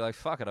drink. Be like,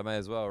 fuck it, I may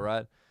as well,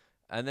 right?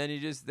 And then you're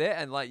just there,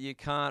 and like, you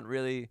can't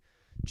really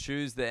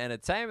choose the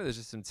entertainment. There's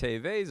just some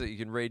TVs that you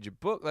can read your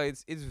book. Like,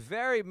 it's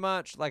very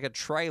much like a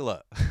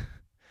trailer,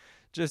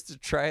 just a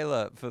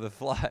trailer for the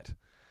flight.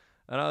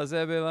 And I was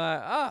there being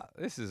like,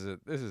 this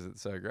isn't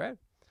so great.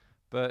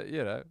 But,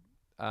 you know,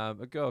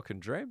 a girl can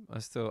dream. I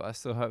still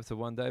hope to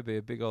one day be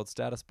a big old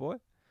status boy.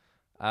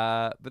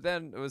 But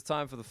then it was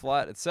time for the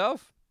flight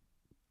itself.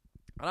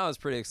 And I was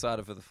pretty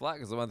excited for the flight,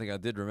 because the one thing I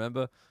did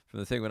remember from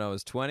the thing when I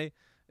was 20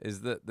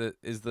 is that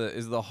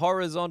the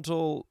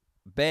horizontal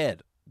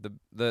bed.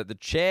 The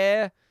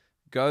chair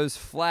goes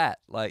flat.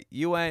 Like,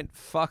 you ain't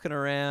fucking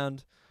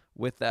around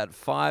with that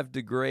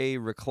 5-degree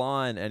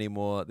recline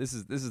anymore. This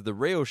is the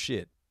real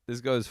shit. This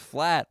goes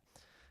flat.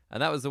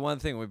 And that was the one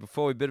thing.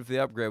 Before we bid for the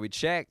upgrade, we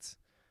checked,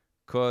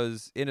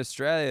 because in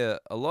Australia,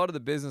 a lot of the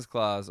business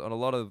class on a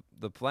lot of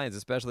the planes,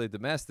 especially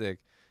domestic,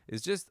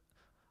 is just,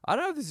 I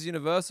don't know if this is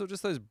universal,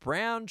 just those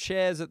brown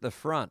chairs at the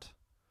front.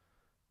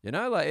 You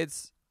know, like,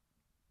 it's,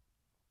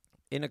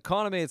 in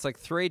economy, it's like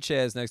 3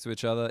 chairs next to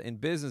each other. In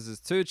business, it's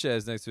 2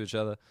 chairs next to each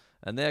other.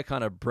 And they're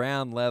kind of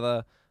brown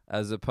leather,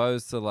 as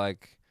opposed to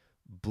like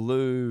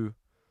blue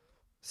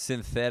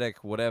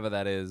synthetic, whatever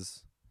that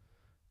is.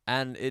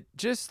 And it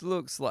just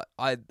looks like,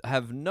 I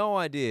have no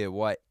idea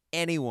why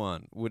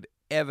anyone would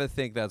ever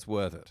think that's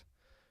worth it.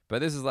 But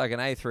this is like an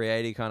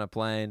A380 kind of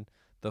plane,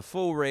 the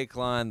full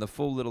recline, the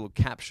full little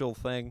capsule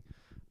thing,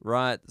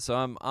 right? So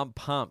I'm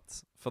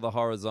pumped for the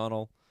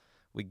horizontal.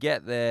 We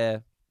get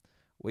there.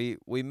 We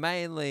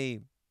mainly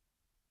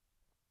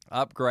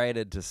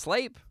upgraded to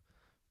sleep,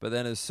 but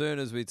then as soon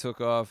as we took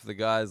off, the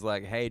guy's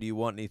like, hey, do you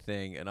want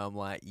anything? And I'm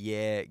like,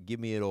 yeah, give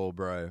me it all,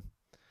 bro.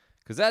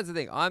 Because that's the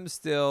thing. I'm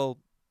still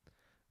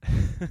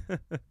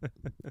at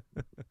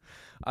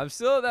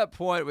that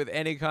point with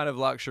any kind of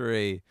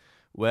luxury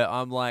where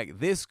I'm like,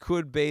 this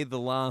could be the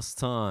last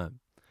time.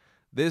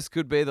 This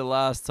could be the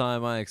last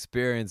time I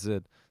experience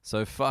it.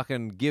 So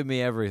fucking give me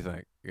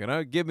everything. You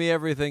know, give me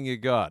everything you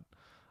got.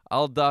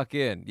 I'll duck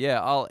in.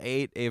 Yeah, I'll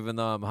eat even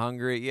though I'm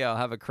hungry. Yeah, I'll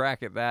have a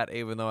crack at that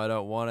even though I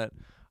don't want it.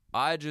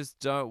 I just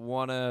don't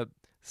want to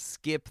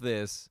skip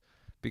this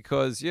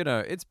because, you know,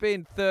 it's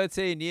been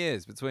 13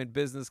 years between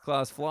business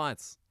class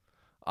flights.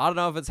 I don't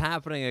know if it's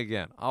happening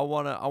again. I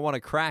want to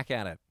crack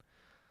at it.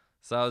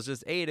 So I was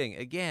just eating,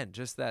 again,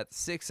 just that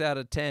 6 out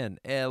of 10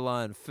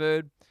 airline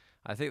food.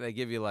 I think they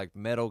give you like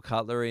metal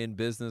cutlery in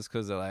business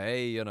because they're like,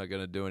 hey, you're not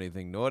going to do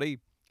anything naughty,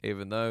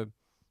 even though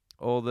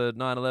all the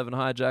 9/11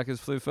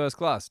 hijackers flew first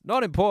class.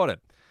 Not important.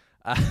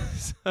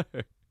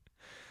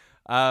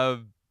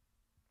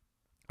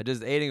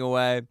 Just eating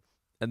away.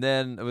 And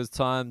then it was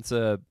time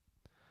to...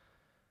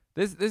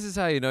 This is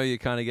how you know you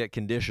kind of get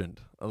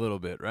conditioned a little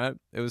bit, right?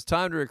 It was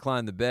time to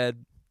recline the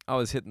bed. I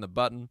was hitting the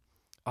button.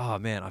 Oh,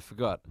 man, I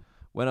forgot.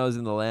 When I was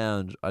in the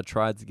lounge, I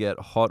tried to get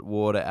hot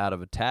water out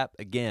of a tap.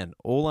 Again,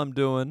 all I'm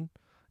doing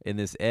in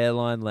this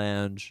airline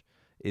lounge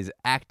is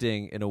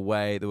acting in a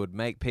way that would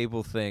make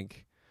people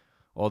think,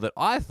 or that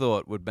I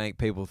thought would make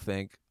people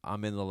think,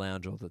 I'm in the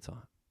lounge all the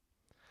time.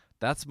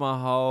 That's my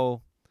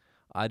whole...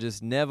 I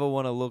just never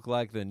want to look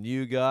like the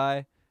new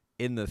guy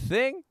in the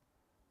thing.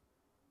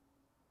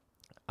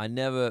 I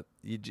never.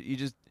 You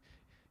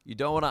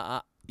don't want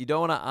to. You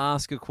don't want to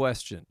ask a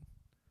question.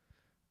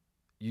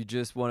 You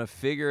just want to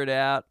figure it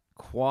out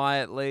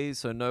quietly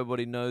so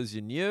nobody knows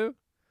you're new.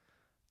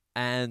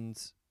 And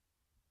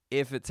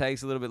if it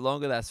takes a little bit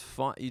longer, that's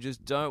fine. You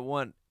just don't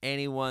want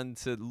anyone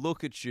to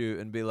look at you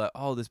and be like,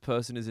 oh, this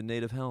person is in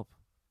need of help.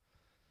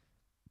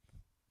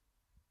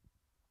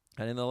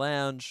 And in the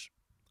lounge,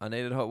 I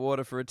needed hot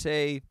water for a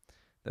tea.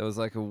 There was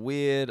like a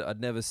weird, I'd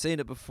never seen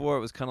it before.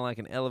 It was kind of like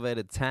an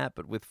elevated tap,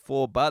 but with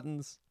 4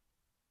 buttons.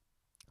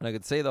 And I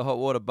could see the hot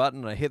water button,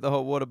 and I hit the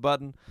hot water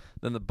button.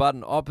 Then the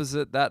button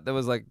opposite that, there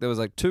was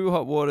like 2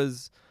 hot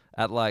waters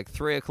at like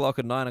 3 o'clock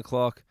and 9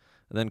 o'clock,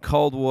 and then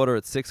cold water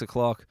at 6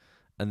 o'clock,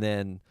 and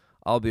then,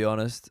 I'll be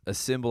honest, a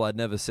symbol I'd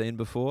never seen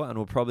before and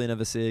will probably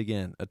never see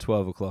again at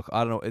 12 o'clock.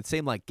 I don't know. It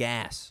seemed like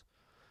gas.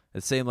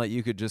 It seemed like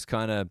you could just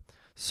kind of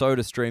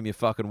soda stream your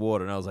fucking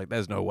water, and I was like,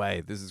 there's no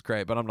way. This is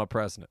great, but I'm not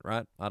pressing it,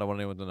 right? I don't want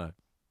anyone to know.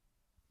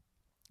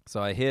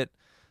 So I hit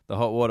the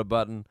hot water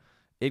button.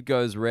 It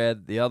goes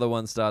red. The other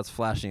one starts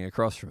flashing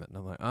across from it. And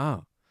I'm like,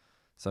 oh.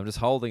 So I'm just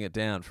holding it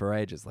down for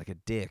ages like a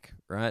dick,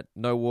 right?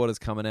 No water's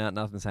coming out.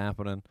 Nothing's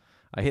happening.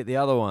 I hit the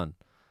other one.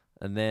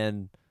 And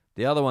then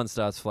the other one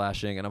starts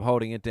flashing. And I'm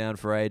holding it down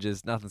for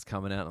ages. Nothing's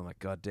coming out. I'm like,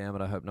 God damn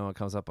it. I hope no one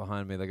comes up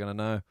behind me. They're going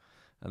to know.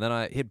 And then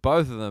I hit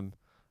both of them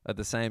at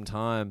the same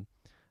time.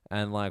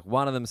 And like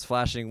one of them's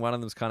flashing. One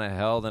of them's kind of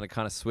held. And it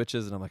kind of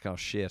switches. And I'm like, oh,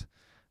 shit.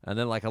 And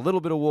then like a little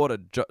bit of water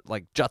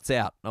juts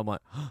out. I'm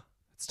like, oh,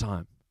 it's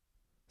time.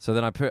 So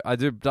then I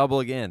do double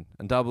again,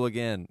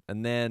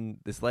 and then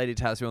this lady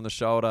taps me on the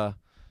shoulder.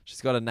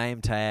 She's got a name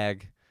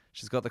tag.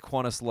 She's got the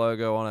Qantas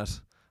logo on it,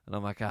 and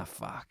I'm like, ah,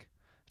 fuck.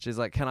 She's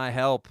like, can I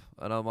help?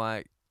 And I'm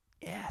like,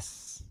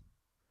 yes.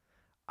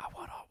 I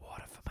want hot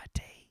water for my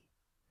tea.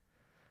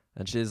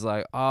 And she's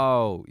like,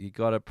 oh, you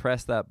got to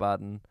press that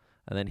button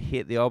and then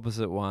hit the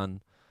opposite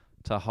one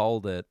to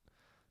hold it.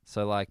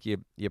 So like you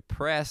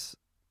press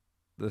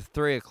the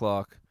 3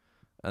 o'clock,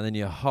 and then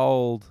you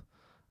hold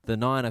the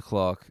 9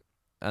 o'clock.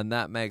 And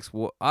that makes,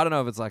 I don't know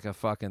if it's like a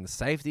fucking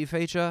safety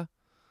feature.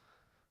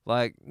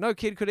 Like, no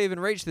kid could even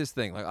reach this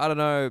thing. Like, I don't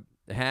know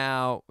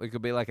how it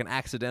could be like an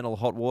accidental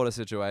hot water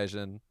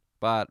situation.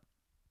 But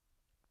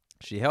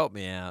she helped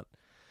me out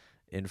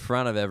in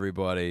front of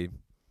everybody.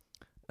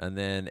 And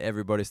then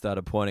everybody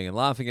started pointing and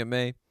laughing at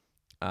me.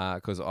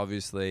 Because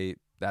obviously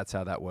that's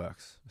how that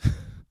works.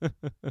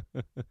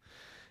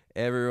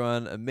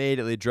 Everyone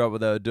immediately dropped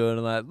what they were doing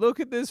and like, look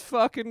at this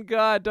fucking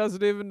guy,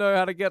 doesn't even know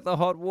how to get the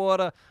hot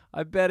water.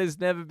 I bet he's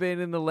never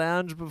been in the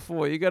lounge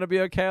before. You going to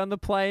be okay on the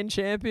plane,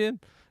 champion?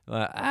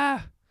 Like,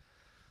 ah.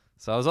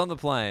 So I was on the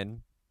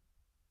plane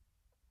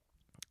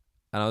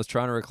and I was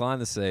trying to recline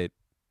the seat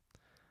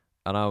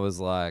and I was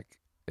like,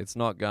 it's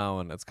not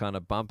going. It's kind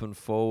of bumping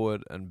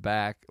forward and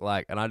back.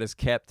 And I just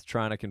kept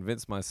trying to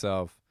convince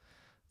myself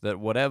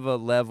that whatever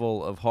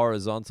level of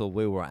horizontal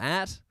we were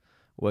at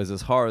was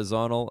as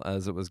horizontal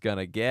as it was going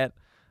to get.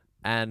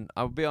 And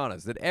I'll be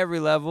honest, at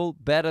every level,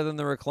 better than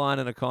the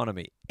reclining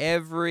economy.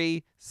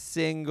 Every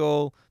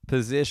single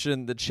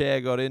position the chair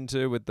got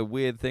into with the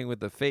weird thing with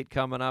the feet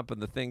coming up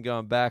and the thing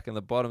going back and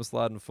the bottom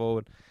sliding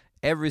forward,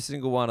 every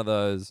single one of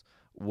those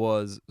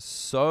was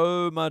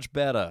so much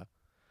better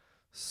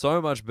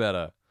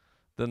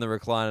than the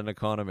reclining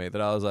economy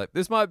that I was like,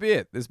 this might be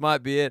it.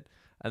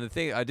 And the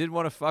thing, I didn't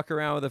want to fuck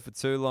around with it for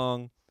too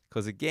long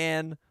because,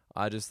 again,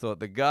 I just thought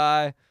the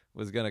guy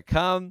was going to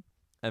come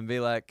and be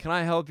like, can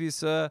I help you,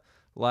 sir?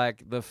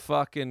 Like the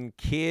fucking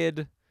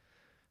kid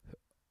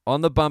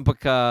on the bumper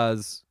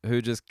cars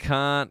who just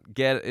can't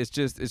get it.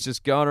 It's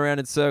just going around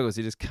in circles.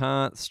 He just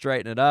can't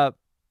straighten it up.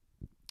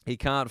 He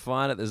can't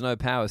find it. There's no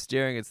power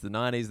steering. It's the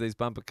 90s, these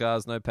bumper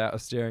cars, no power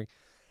steering.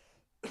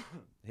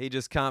 He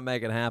just can't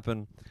make it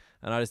happen.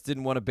 And I just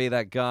didn't want to be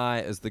that guy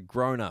as the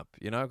grown-up,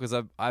 you know, because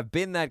I've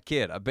been that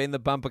kid. I've been the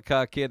bumper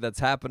car kid. That's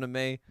happened to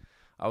me.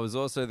 I was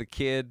also the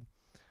kid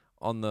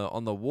on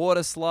the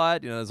water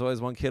slide. You know, there's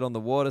always one kid on the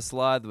water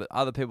slide that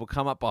other people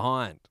come up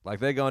behind. Like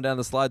they're going down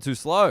the slide too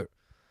slow.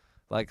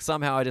 Like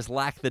somehow I just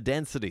lack the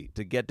density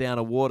to get down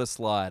a water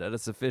slide at a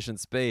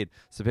sufficient speed.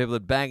 So people are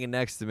banging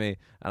next to me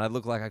and I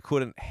look like I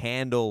couldn't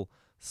handle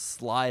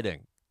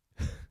sliding.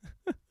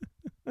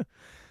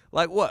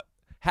 Like what?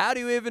 How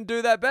do you even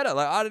do that better?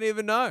 Like I don't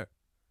even know.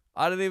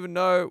 I don't even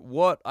know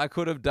what I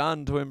could have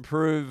done to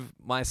improve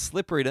my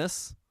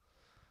slipperiness.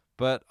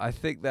 But I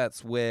think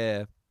that's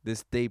where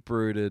this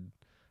deep-rooted,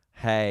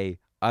 hey,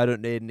 I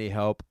don't need any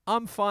help,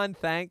 I'm fine,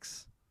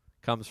 thanks,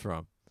 comes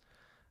from.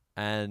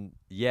 And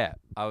yeah,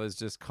 I was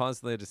just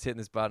constantly just hitting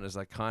this button. It's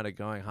like kind of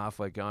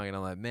halfway going. And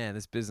I'm like, man,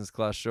 this business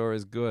class sure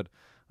is good.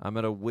 I'm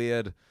at a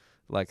weird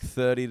like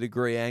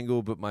 30-degree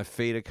angle, but my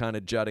feet are kind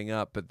of jutting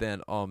up. But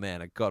then, oh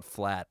man, it got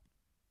flat.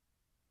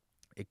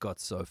 It got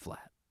so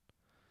flat.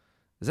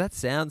 Does that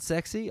sound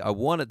sexy? I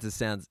want it to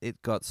sound,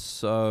 it got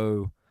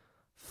so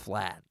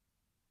flat.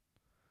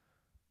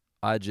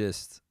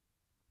 It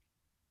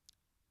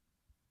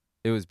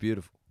was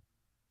beautiful.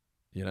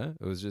 You know,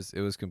 it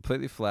was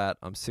completely flat.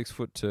 I'm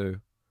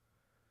 6'2".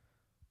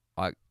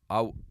 I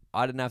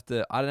didn't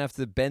have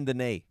to bend the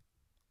knee.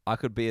 I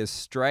could be as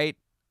straight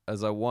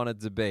as I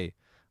wanted to be.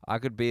 I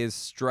could be as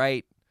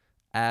straight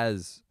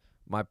as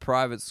my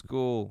private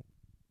school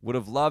would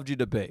have loved you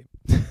to be.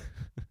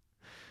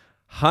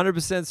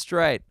 100%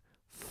 straight,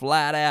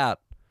 flat out.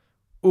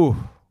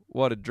 Ooh,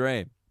 what a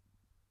dream.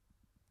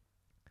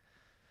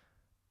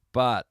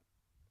 But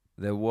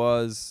there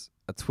was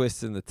a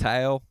twist in the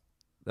tale.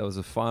 There was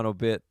a final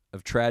bit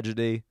of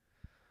tragedy,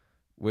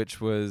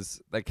 which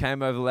was they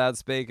came over the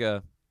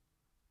loudspeaker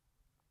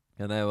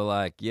and they were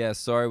like, yeah,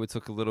 sorry, we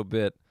took a little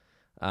bit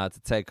to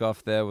take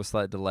off there. We're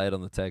slightly delayed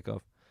on the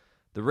takeoff.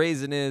 The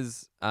reason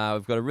is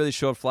we've got a really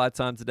short flight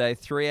time today,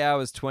 3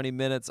 hours, 20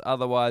 minutes.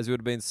 Otherwise, we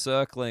would have been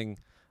circling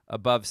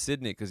above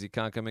Sydney because you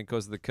can't come in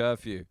because of the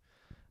curfew.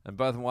 And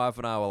both my wife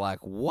and I were like,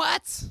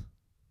 what?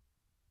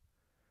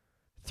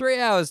 3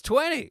 hours,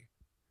 20?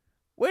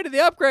 Where did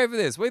the upgrade for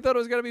this? We thought it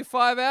was going to be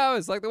 5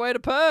 hours, like the way to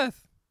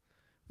Perth.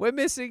 We're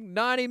missing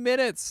 90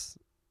 minutes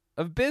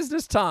of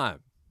business time.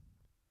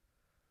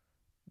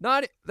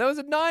 There was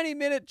a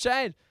 90-minute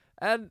change.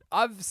 And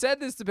I've said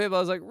this to people.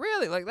 I was like,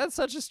 really? Like, that's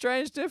such a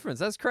strange difference.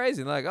 That's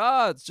crazy. And like,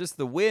 oh, it's just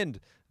the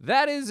wind.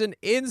 That is an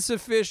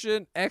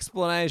insufficient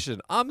explanation.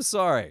 I'm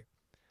sorry.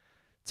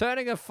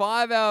 Turning a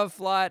 5-hour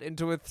flight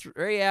into a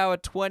 3-hour,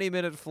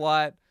 20-minute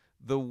flight,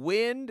 the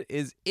wind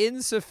is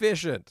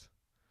insufficient.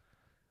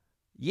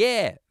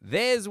 Yeah,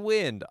 there's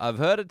wind. I've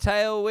heard of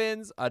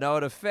tailwinds. I know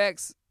it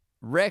affects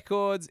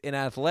records in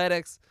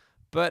athletics.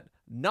 But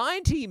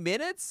 90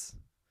 minutes?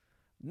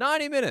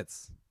 90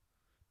 minutes.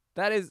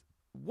 That is...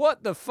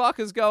 What the fuck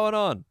is going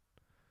on?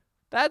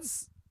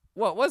 That's...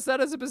 What's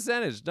that as a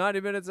percentage? 90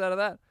 minutes out of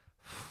that?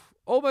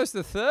 Almost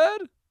a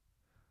third?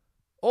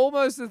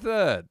 Almost a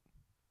third.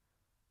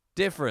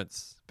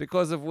 Difference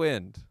because of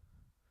wind.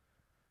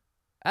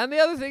 And the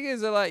other thing is,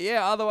 they're like,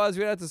 yeah, otherwise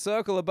we'd have to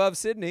circle above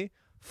Sydney.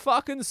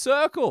 Fucking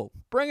circle.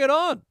 Bring it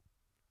on.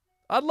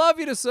 I'd love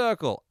you to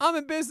circle. I'm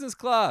in business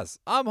class.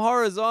 I'm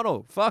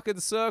horizontal. Fucking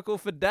circle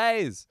for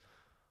days.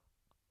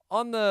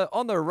 On the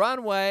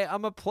runway,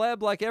 I'm a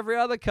pleb like every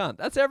other cunt.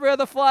 That's every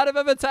other flight I've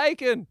ever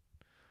taken.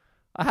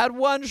 I had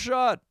one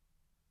shot.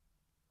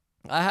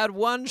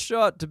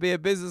 To be a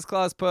business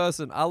class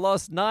person. I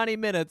lost 90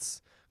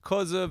 minutes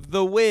because of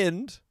the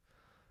wind,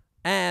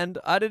 and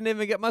I didn't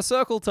even get my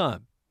circle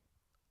time.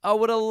 I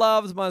would have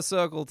loved my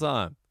circle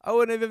time. I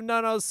wouldn't have even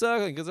known I was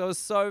circling because I was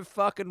so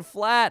fucking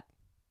flat.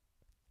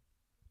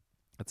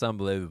 It's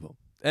unbelievable.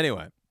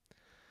 Anyway,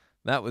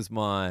 that was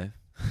my...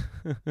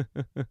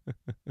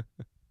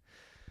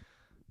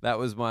 That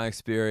was my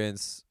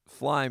experience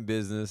flying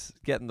business,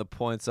 getting the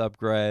points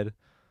upgrade.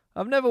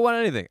 I've never won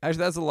anything.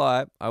 Actually, that's a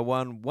lie. I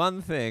won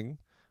one thing.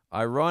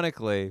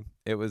 Ironically,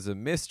 it was a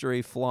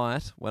mystery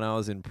flight when I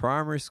was in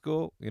primary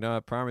school. You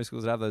know, primary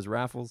schools have those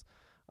raffles.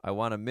 I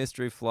won a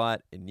mystery flight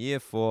in year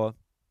 4.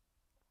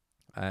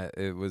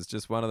 It was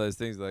just one of those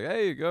things like,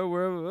 hey, you go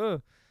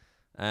wherever.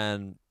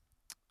 And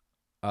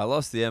I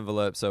lost the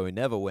envelope, so we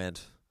never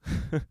went.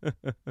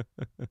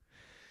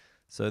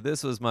 So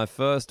this was my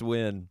first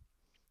win.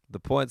 The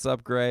points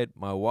upgrade,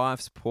 my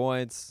wife's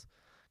points,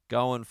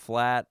 going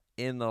flat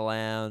in the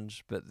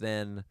lounge, but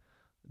then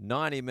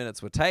 90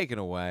 minutes were taken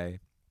away.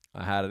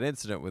 I had an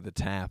incident with the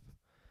tap,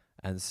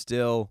 and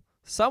still,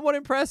 somewhat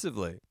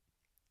impressively,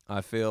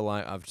 I feel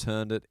like I've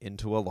turned it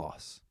into a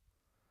loss.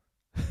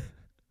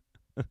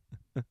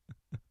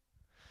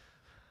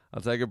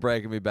 I'll take a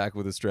break and be back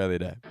with Australia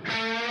Day.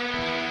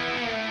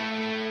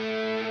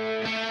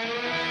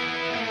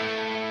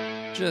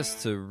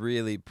 Just to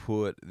really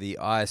put the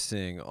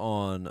icing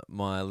on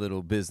my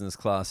little business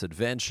class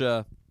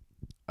adventure,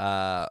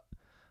 I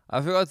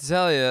forgot to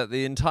tell you,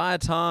 the entire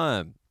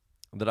time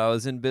that I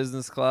was in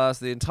business class,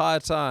 the entire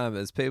time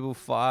as people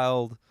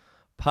filed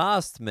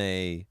past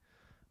me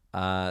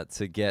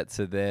to get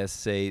to their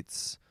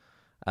seats,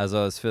 as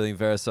I was feeling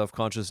very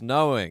self-conscious,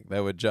 knowing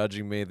they were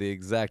judging me the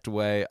exact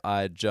way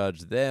I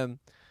judged them,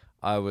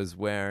 I was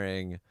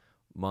wearing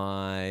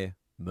my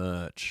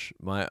merch,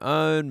 my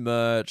own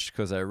merch,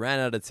 because I ran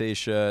out of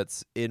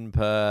t-shirts in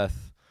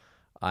Perth.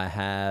 I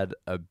had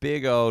a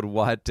big old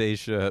white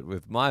t-shirt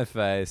with my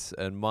face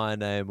and my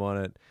name on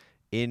it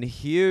in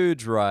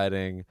huge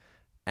writing,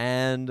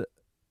 and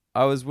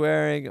I was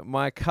wearing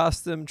my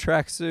custom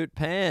tracksuit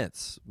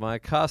pants, my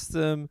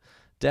custom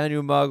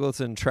Daniel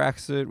Muggleton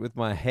tracksuit with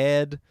my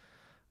head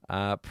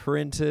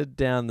printed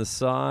down the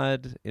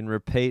side in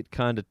repeat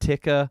kind of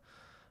ticker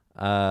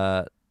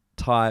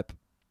type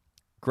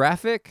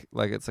graphic,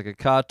 like it's like a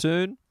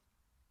cartoon.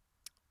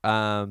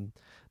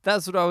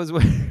 That's what I was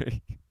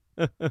wearing.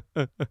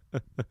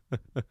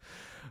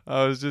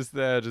 I was just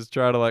there, just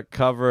trying to like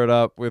cover it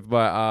up with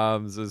my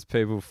arms as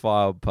people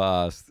filed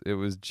past. It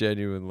was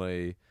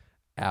genuinely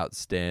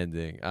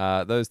outstanding.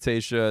 Those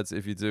t-shirts,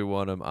 if you do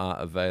want them, are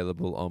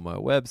available on my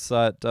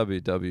website,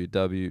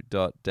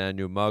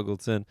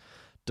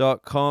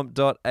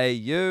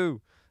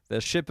 www.danielmuggleton.com.au.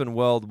 They're shipping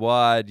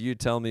worldwide. You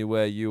tell me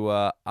where you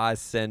are, I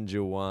send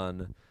you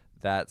one.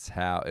 That's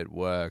how it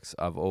works.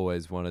 I've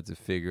always wanted to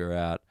figure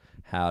out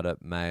how to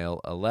mail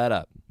a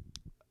letter.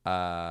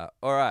 All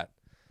right.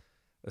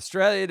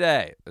 Australia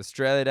Day.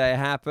 Australia Day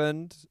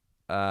happened.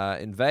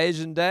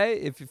 Invasion Day,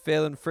 if you're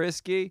feeling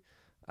frisky.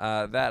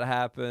 That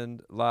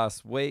happened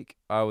last week.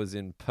 I was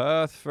in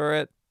Perth for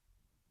it.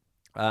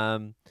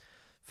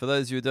 For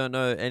those of you who don't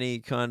know any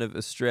kind of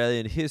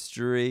Australian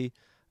history,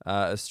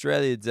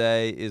 Australia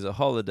Day is a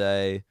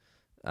holiday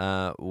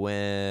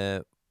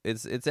where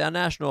it's our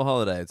national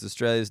holiday. It's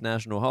Australia's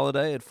national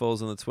holiday. It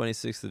falls on the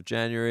 26th of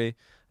January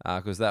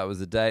because that was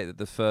the date that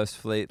the First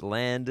Fleet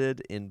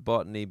landed in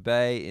Botany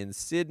Bay in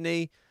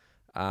Sydney.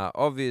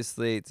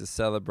 Obviously, to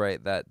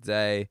celebrate that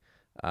day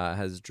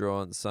has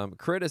drawn some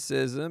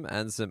criticism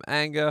and some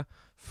anger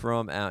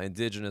from our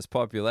Indigenous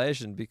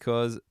population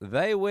because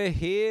they were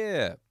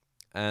here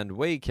and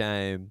we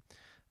came,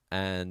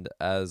 and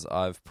as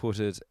I've put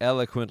it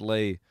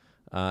eloquently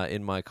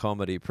in my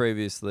comedy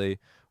previously,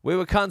 we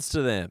were cunts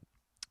to them,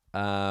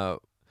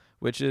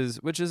 which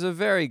is a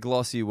very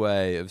glossy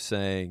way of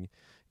saying,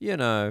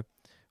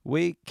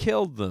 we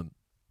killed them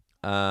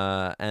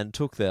and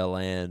took their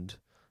land,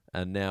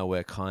 and now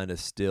we're kind of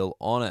still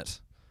on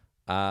it.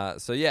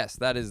 So yes,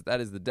 that is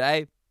the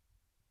day.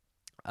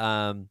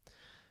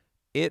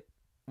 It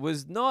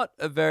was not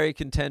a very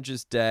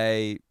contentious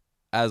day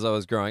as I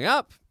was growing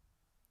up.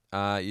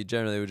 You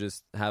generally would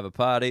just have a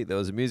party. There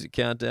was a music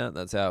countdown.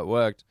 That's how it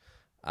worked.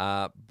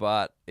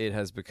 But it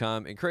has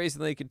become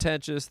increasingly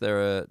contentious.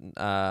 There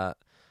are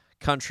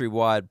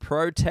countrywide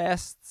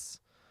protests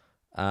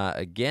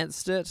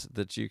against it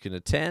that you can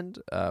attend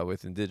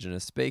with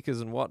Indigenous speakers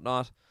and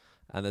whatnot.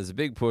 And there's a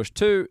big push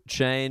to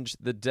change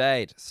the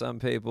date. Some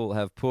people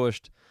have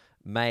pushed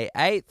May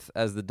 8th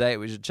as the date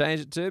we should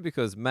change it to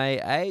because May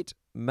 8,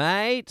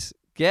 mate,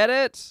 get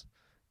it?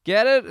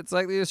 Get it? It's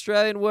like the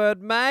Australian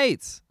word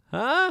mate.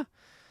 Huh?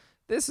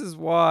 This is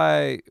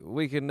why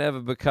we can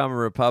never become a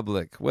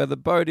republic. We're the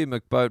Bodie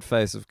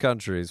McBoatface of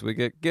countries. We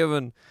get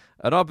given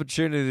an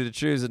opportunity to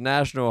choose a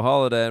national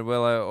holiday and we're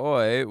like,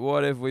 oi,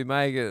 what if we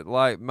make it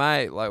like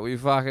mate? Like we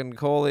fucking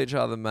call each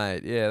other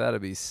mate. Yeah,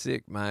 that'd be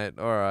sick, mate.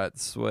 All right,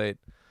 sweet.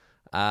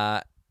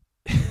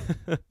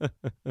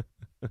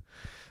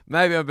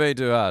 Maybe I'm being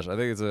too harsh. I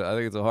think it's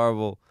a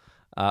horrible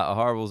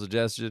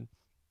suggestion.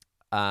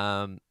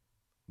 My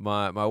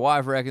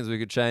wife reckons we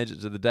could change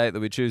it to the date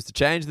that we choose to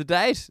change the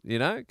date,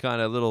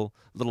 kind of little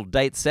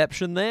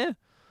dateception there.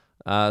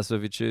 So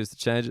if you choose to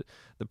change it.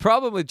 The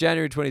problem with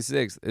January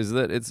 26th is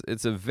that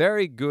it's a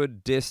very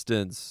good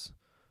distance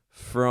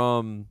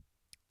from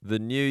the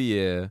new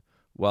year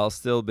while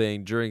still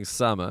being during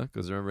summer,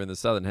 because remember in the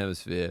southern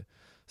hemisphere.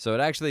 So it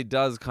actually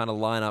does kind of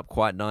line up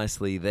quite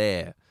nicely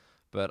there.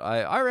 But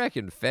I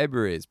reckon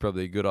February is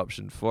probably a good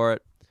option for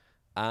it.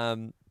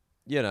 I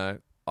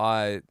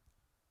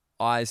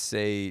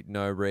see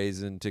no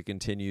reason to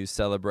continue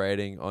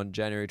celebrating on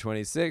January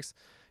 26th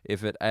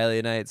if it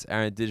alienates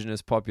our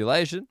Indigenous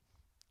population.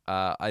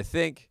 I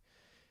think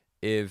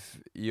if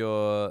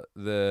you're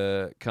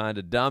the kind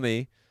of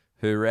dummy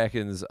who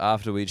reckons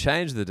after we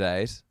change the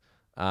date,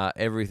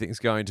 everything's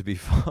going to be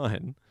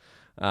fine,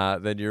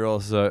 then you're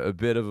also a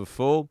bit of a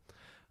fool.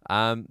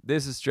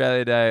 This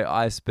Australia Day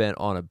I spent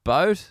on a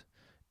boat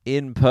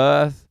in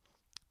Perth,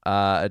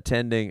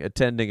 attending a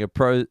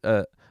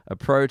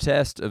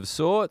protest of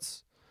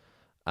sorts.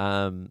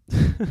 I'm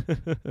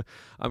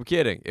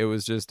kidding. It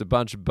was just a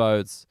bunch of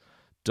boats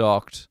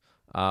docked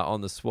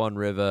on the Swan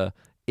River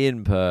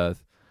in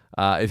Perth.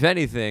 If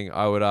anything,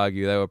 I would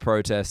argue they were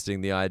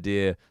protesting the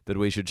idea that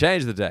we should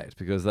change the date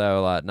because they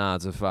were like, nah,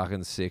 it's a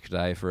fucking sick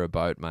day for a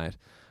boat, mate.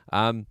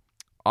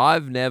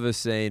 I've never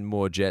seen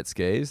more jet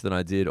skis than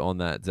I did on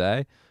that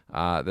day.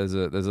 There's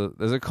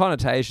a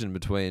connotation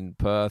between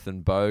Perth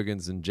and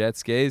bogans and jet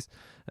skis,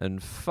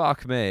 and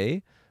fuck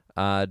me,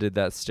 did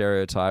that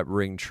stereotype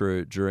ring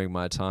true during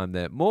my time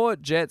there. More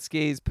jet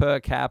skis per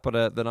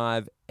capita than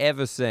I've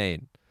ever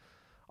seen.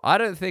 I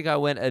don't think I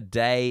went a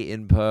day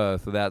in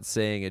Perth without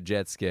seeing a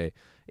jet ski.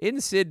 In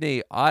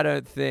Sydney, I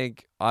don't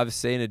think I've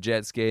seen a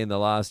jet ski in the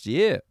last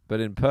year, but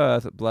in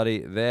Perth, bloody,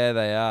 there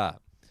they are.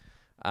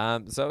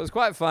 So it was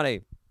quite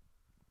funny.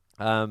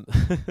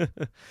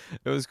 It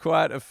was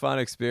quite a fun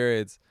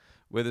experience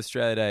with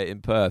Australia Day in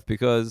Perth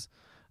because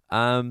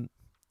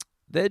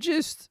they're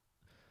just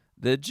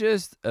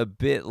a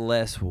bit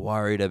less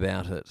worried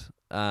about it.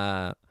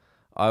 I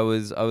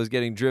was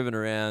getting driven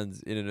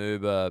around in an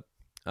Uber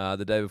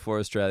the day before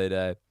Australia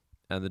Day,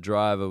 and the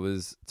driver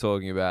was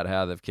talking about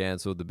how they've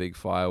cancelled the big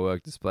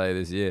firework display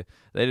this year.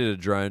 They did a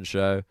drone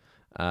show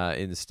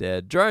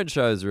instead. Drone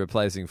shows are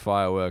replacing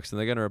fireworks, and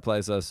they're going to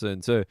replace us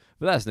soon too.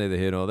 But that's neither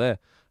here nor there.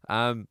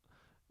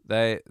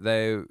 They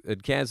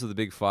had cancelled the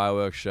big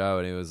fireworks show,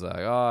 and he was like,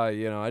 "Oh,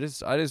 I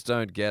just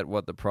don't get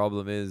what the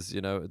problem is.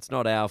 It's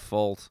not our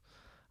fault.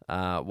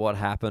 What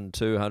happened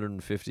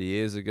 250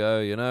 years ago?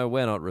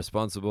 We're not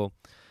responsible."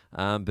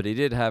 But he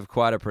did have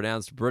quite a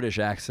pronounced British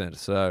accent,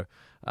 so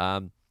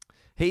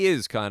he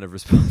is kind of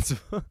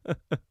responsible.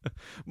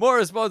 More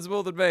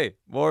responsible than me.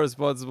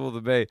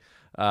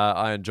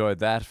 I enjoyed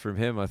that from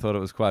him. I thought it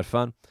was quite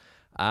fun.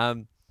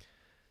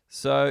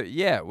 So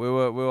yeah, we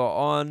were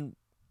on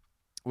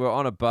we're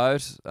on a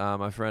boat.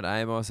 My friend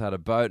Amos had a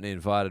boat and he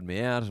invited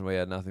me out, and we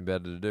had nothing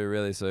better to do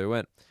really, so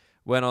we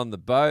went on the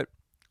boat.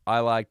 I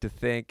like to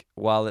think,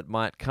 while it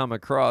might come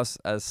across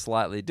as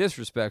slightly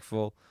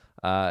disrespectful,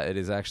 it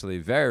is actually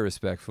very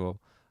respectful,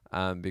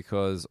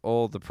 because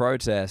all the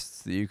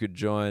protests that you could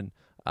join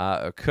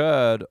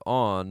occurred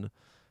on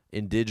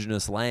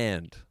indigenous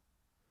land.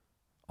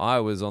 I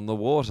was on the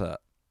water,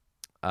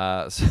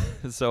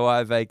 so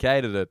I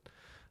vacated it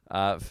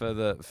for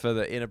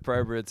the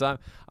inappropriate time.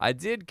 I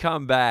did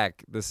come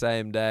back the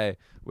same day,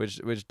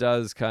 which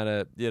does kind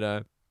of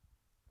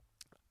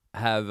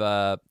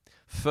have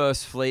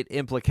First Fleet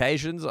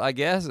implications, I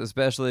guess,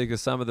 especially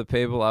because some of the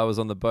people I was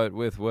on the boat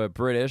with were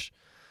British.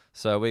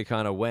 So we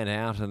kind of went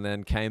out and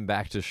then came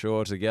back to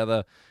shore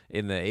together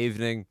in the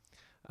evening.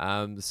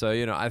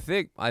 So I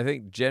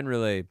think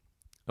generally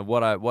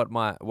what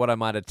I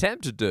might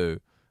attempt to do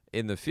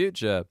in the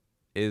future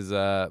is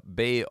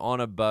be on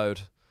a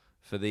boat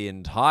for the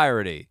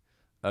entirety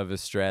of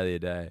Australia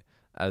Day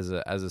as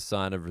a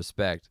sign of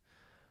respect.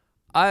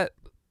 I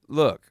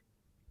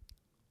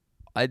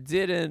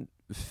didn't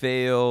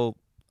feel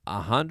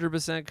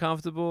 100%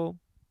 comfortable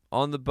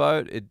on the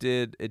boat. It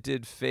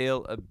did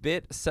feel a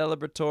bit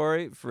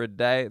celebratory for a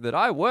day that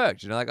I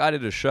worked. Like I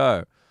did a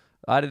show.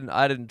 I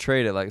didn't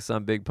treat it like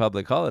some big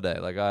public holiday.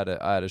 Like I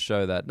had a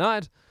show that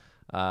night.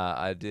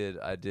 I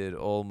did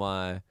all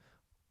my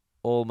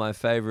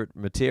favorite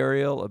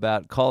material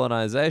about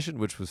colonization,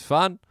 which was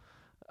fun.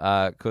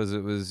 Because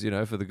it was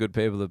for the good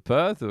people of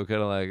Perth who were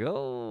kind of like,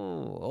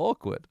 oh,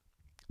 awkward.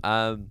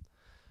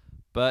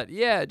 But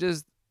yeah,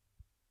 just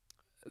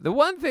the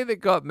one thing that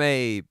got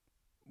me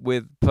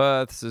with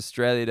Perth's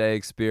Australia Day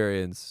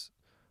experience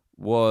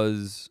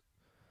was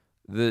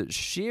the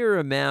sheer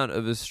amount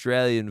of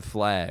Australian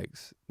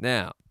flags.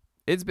 Now,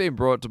 it's been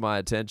brought to my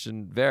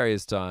attention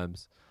various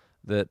times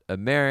that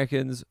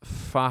Americans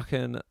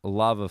fucking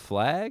love a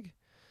flag.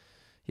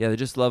 Yeah, they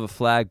just love a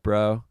flag,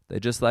 bro. They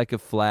just like a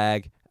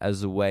flag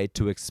as a way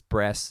to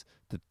express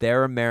that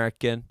they're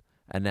American,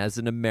 and as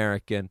an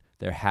American,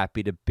 they're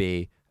happy to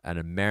be an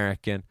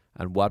American.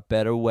 And what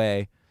better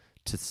way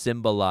to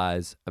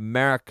symbolize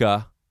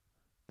America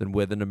than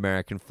with an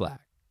American flag,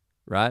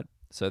 right?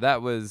 So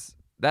that's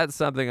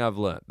something I've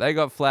learned. They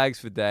got flags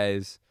for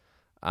days.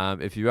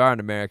 If you are an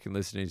American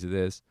listening to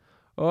this,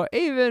 or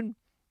even,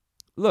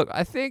 look,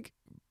 I think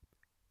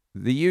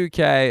the UK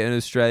and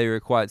Australia are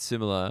quite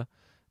similar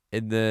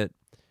in that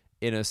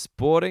in a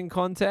sporting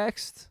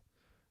context,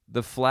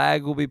 the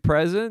flag will be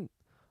present,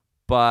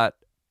 but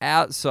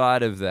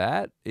outside of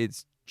that,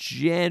 it's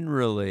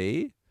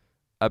generally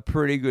a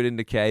pretty good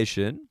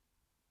indication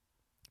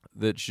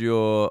that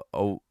you're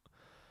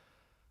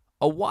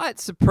a white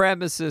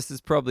supremacist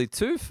is probably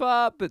too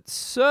far, but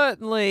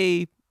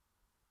certainly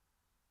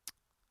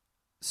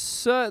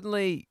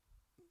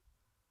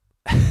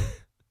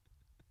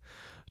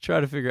try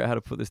to figure out how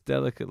to put this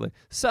delicately.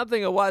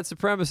 Something a white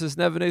supremacist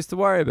never needs to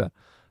worry about.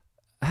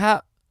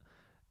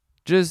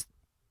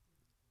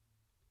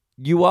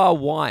 You are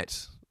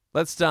white.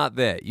 Let's start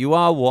there. You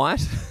are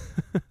white.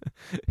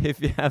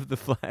 If you have the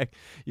flag,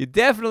 you're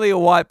definitely a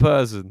white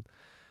person.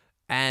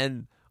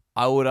 And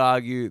I would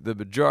argue the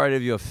majority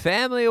of your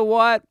family are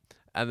white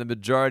and the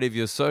majority of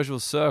your social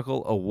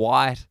circle are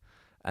white.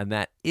 And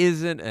that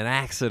isn't an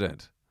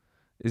accident.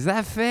 Is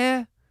that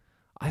fair?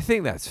 I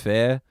think that's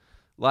fair.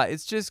 Like,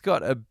 it's just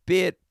got a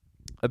bit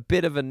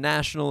of a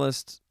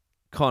nationalist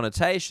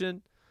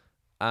connotation.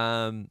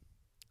 And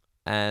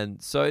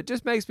so it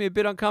just makes me a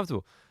bit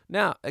uncomfortable.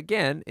 Now,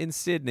 again, in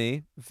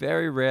Sydney,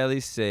 very rarely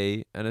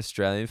see an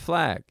Australian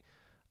flag.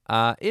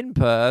 In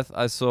Perth,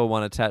 I saw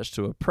one attached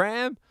to a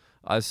pram.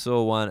 I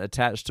saw one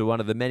attached to one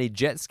of the many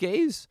jet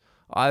skis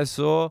I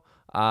saw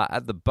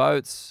at the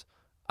boats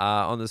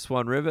on the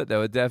Swan River. There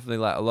were definitely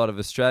like a lot of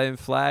Australian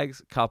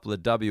flags, a couple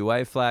of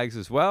WA flags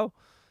as well.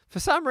 For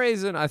some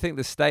reason, I think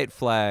the state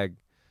flag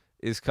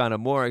is kind of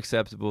more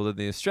acceptable than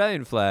the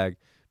Australian flag,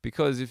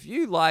 because if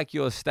you like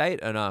your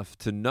state enough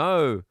to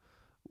know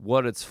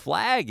what its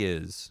flag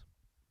is,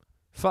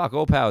 fuck,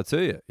 all power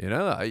to you.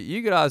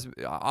 You could ask.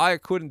 I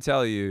couldn't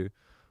tell you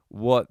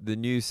what the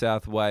New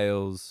South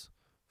Wales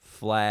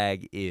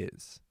flag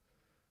is.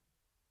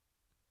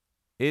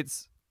 Don't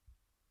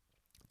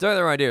get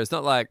the wrong idea. It's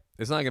not like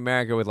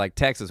America with like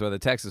Texas, where the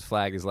Texas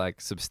flag is like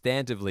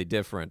substantively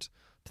different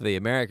to the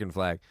American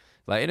flag.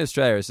 Like in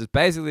Australia, it's just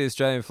basically the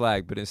Australian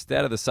flag, but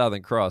instead of the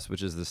Southern Cross,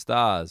 which is the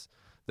stars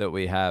that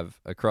we have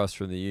across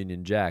from the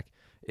Union Jack,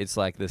 it's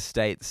like the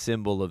state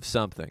symbol of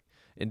something.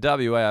 In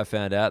WA, I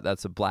found out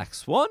that's a black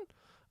swan,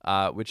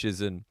 which is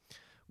an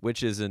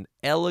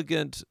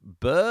elegant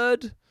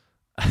bird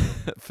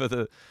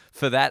for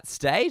that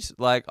state.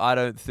 Like, I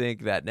don't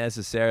think that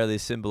necessarily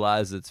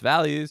symbolizes its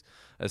values,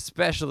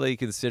 especially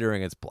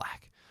considering it's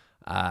black.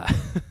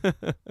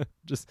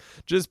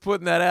 Just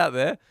putting that out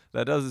there.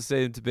 That doesn't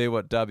seem to be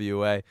what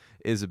WA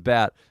is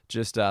about.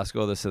 Just ask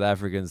all the South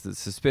Africans that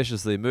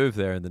suspiciously moved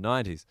there in the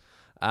 90s.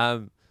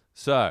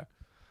 So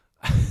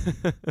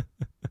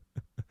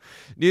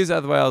New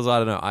South Wales, I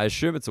don't know. I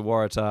assume it's a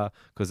Waratah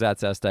because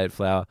that's our state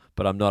flower,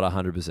 but I'm not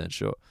 100%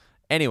 sure.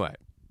 Anyway,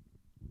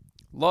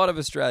 a lot of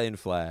Australian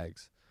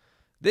flags.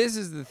 This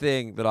is the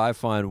thing that I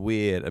find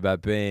weird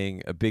about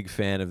being a big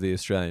fan of the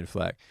Australian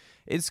flag.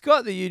 It's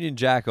got the Union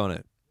Jack on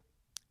it.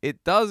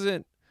 It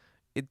doesn't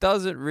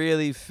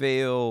really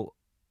feel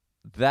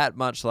that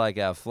much like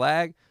our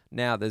flag.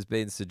 Now, there's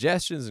been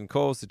suggestions and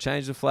calls to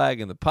change the flag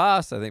in the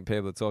past. I think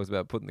people have talked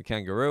about putting the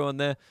kangaroo on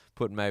there,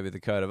 putting maybe the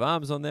coat of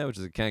arms on there, which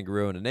is a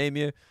kangaroo and an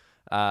emu.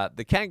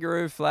 The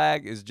kangaroo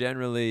flag is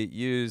generally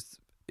used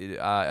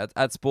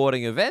at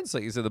sporting events,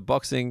 like you said, the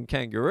boxing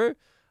kangaroo.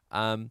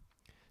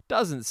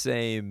 Doesn't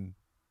seem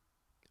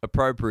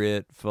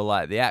appropriate for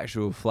like the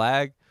actual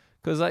flag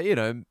because, like, you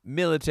know,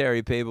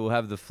 military people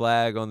have the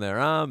flag on their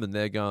arm and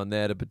they're going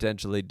there to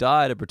potentially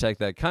die to protect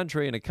their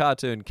country, and a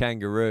cartoon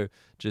kangaroo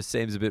just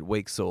seems a bit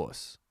weak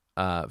sauce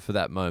for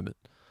that moment.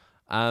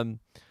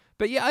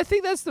 But yeah, I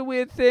think that's the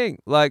weird thing.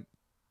 Like,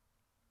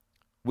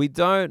 we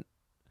don't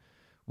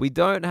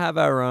have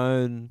our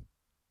own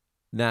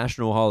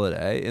national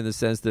holiday in the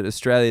sense that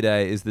Australia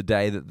Day is the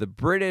day that the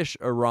British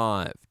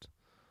arrived.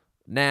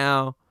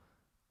 Now,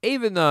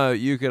 even though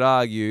you could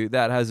argue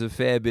that has a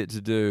fair bit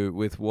to do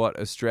with what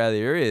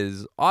Australia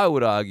is, I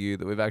would argue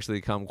that we've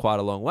actually come quite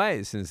a long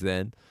way since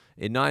then.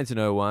 In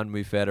 1901,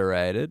 we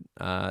federated.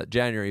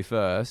 January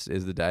 1st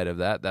is the date of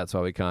that. That's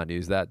why we can't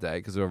use that day,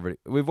 because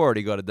we've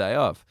already got a day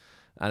off.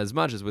 And as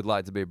much as we'd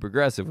like to be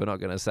progressive, we're not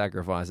going to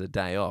sacrifice a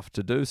day off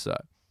to do so.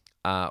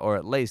 Or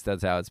at least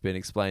that's how it's been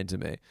explained to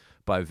me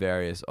by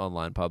various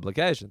online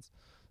publications.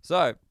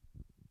 So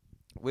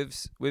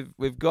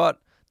we've got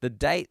the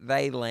date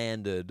they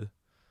landed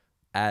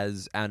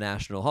as our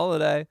national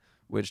holiday,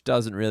 which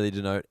doesn't really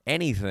denote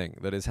anything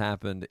that has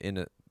happened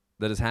in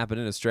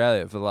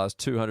Australia for the last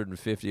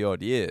 250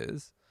 odd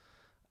years.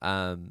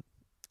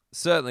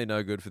 Certainly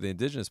no good for the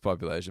Indigenous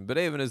population, but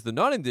even as the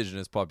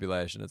non-Indigenous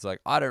population, it's like,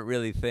 I don't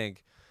really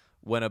think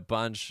when a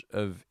bunch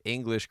of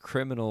English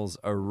criminals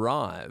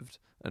arrived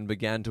and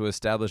began to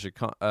establish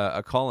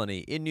a colony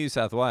in New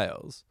South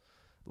Wales,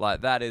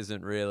 like, that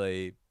isn't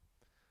really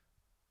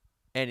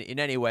in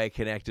any way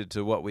connected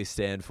to what we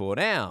stand for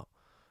now.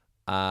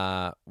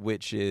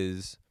 Which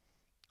is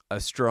a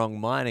strong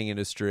mining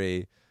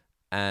industry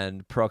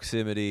and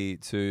proximity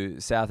to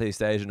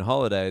Southeast Asian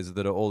holidays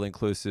that are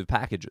all-inclusive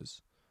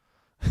packages.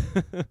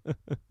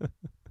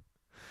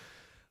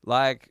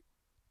 Like,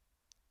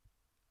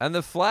 and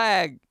the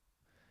flag,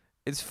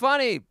 it's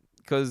funny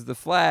because the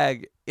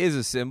flag is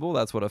a symbol.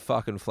 That's what a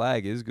fucking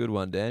flag is. Good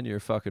one, Dan. You're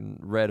a fucking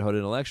red-hot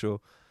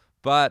intellectual.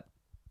 But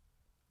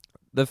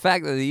the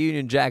fact that the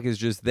Union Jack is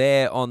just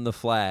there on the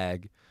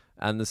flag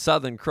and the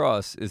Southern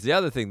Cross is the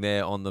other thing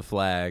there on the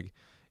flag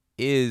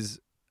is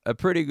a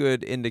pretty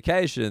good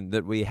indication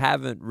that we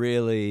haven't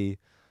really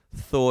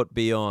thought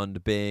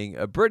beyond being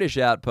a British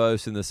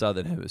outpost in the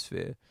Southern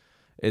Hemisphere.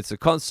 It's a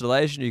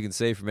constellation you can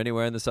see from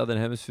anywhere in the Southern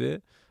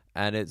Hemisphere,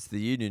 and it's the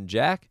Union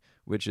Jack,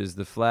 which is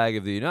the flag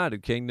of the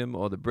United Kingdom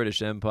or the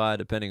British Empire,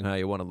 depending on how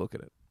you want to look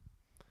at it.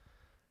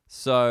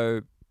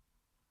 So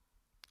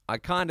I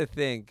kind of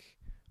think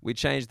we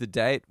changed the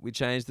date, we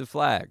changed the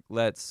flag.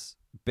 Let's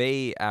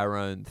be our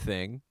own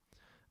thing.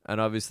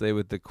 And obviously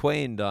with the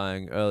Queen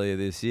dying earlier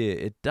this year,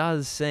 it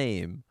does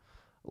seem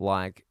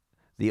like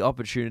the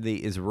opportunity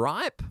is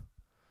ripe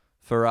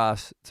for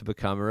us to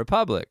become a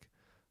republic.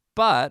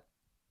 But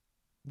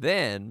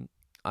then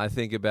I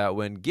think about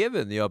when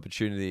given the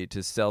opportunity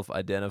to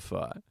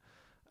self-identify,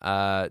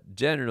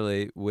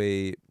 generally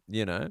we,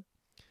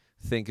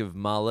 think of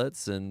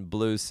mullets and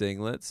blue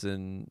singlets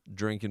and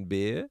drinking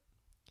beer.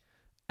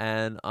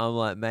 And I'm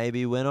like,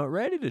 maybe we're not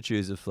ready to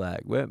choose a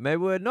flag. Maybe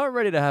we're not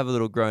ready to have a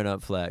little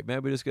grown-up flag. Maybe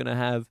we're just going to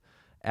have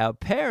our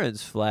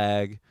parents'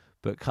 flag,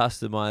 but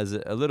customize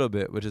it a little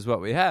bit, which is what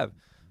we have.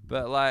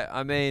 But,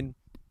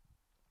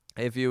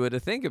 if you were to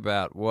think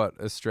about what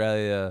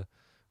Australia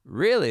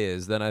really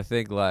is, then I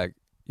think,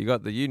 you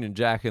got the Union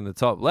Jack in the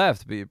top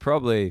left, but you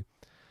probably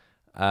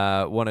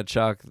want to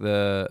chuck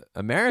the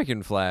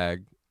American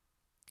flag,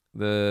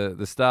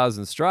 the Stars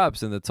and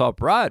Stripes in the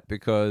top right,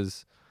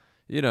 because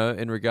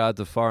in regard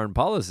to foreign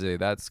policy,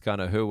 that's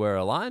kind of who we're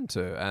aligned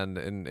to. And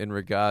in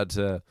regard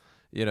to,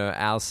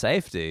 our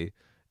safety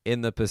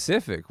in the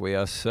Pacific, we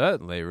are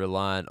certainly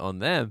reliant on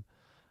them.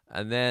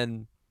 And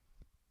then,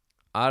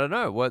 I don't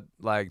know, what,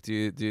 do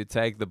you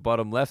take the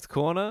bottom left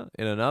corner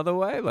in another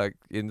way? Like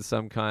in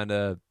some kind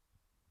of,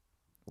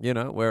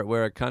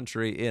 we're a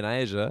country in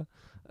Asia,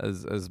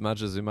 as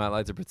much as we might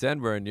like to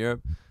pretend we're in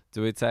Europe.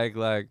 Do we take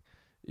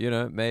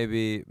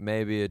maybe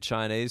a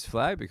Chinese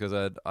flag? Because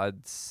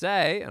I'd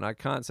say, and I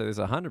can't say this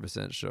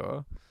 100%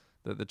 sure,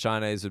 that the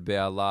Chinese would be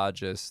our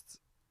largest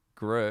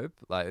group,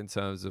 in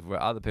terms of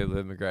where other people have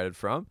immigrated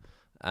from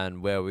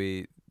and where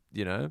we,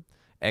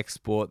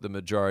 export the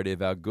majority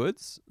of our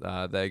goods.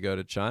 They go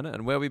to China,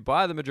 and where we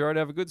buy the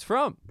majority of our goods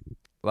from.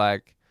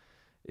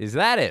 Is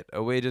that it?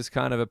 Are we just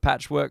kind of a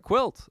patchwork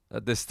quilt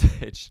at this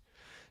stage?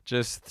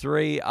 Just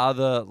three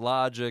other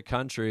larger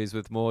countries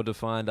with more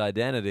defined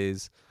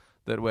identities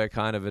that we're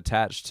kind of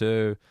attached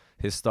to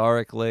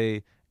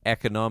historically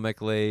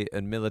economically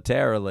and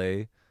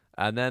militarily,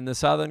 and then the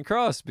Southern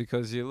Cross,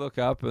 because you look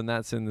up and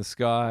that's in the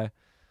sky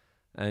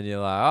and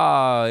you're like,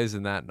 oh,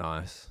 isn't that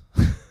nice?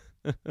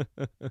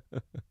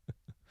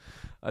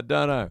 I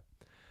don't know.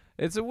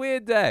 It's a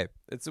weird day.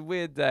 It's a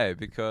weird day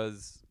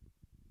because,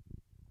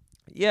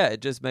 yeah,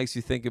 it just makes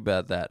you think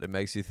about that. It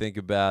makes you think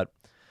about,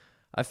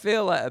 I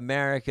feel like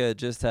America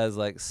just has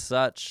like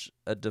such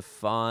a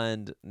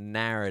defined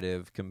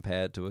narrative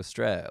compared to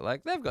Australia.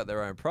 Like, they've got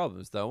their own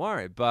problems, don't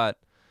worry. But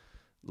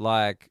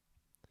like,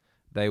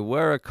 they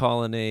were a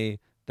colony.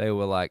 They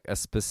were like a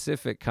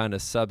specific kind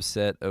of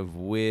subset of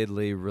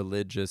weirdly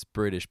religious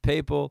British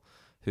people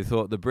who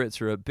thought the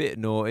Brits were a bit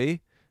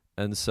naughty.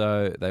 And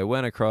so they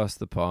went across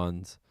the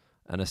pond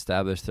and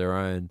established their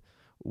own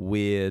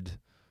weird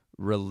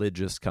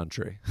religious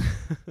country.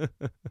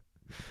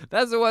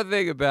 That's the one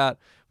thing about,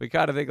 we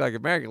kind of think like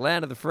America,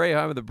 land of the free,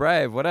 home of the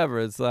brave, whatever.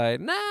 It's like,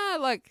 nah,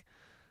 like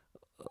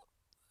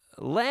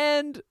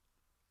land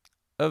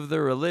of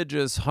the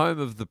religious, home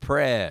of the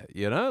prayer,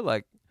 you know?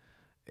 Like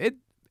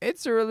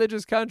it's a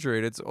religious country,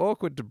 and it's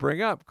awkward to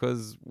bring up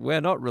because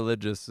we're not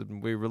religious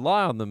and we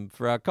rely on them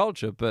for our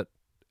culture, but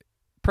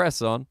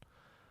press on.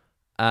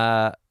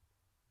 But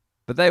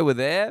they were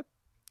there,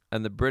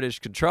 and the British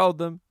controlled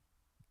them,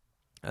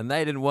 and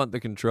they didn't want the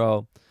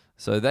control,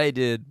 so they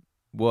did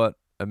what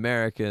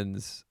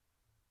Americans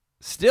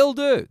still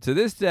do to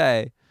this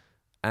day,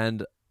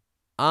 and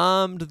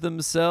armed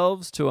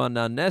themselves to an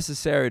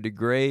unnecessary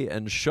degree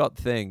and shot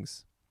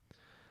things.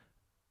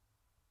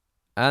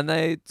 And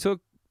they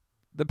took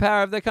the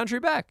power of their country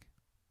back.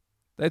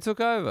 They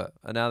took over,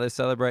 and now they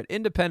celebrate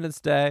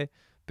Independence Day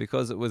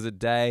because it was a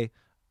day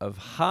of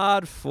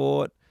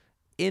hard-fought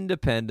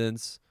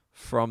independence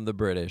from the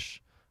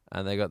British.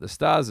 And they got the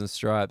stars and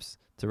stripes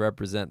to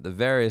represent the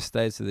various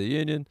states of the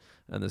Union,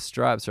 and the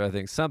stripes are, I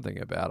think, something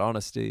about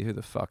honesty. Who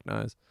the fuck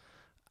knows?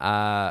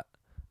 And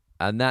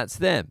that's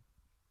them.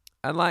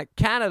 And like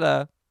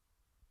Canada,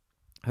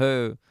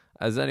 who,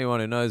 as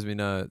anyone who knows me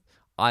knows,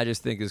 I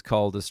just think is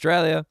cold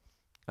Australia.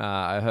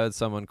 I heard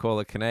someone call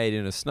a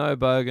Canadian a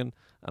snowbogan,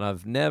 and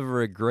I've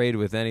never agreed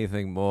with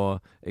anything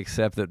more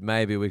except that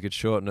maybe we could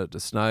shorten it to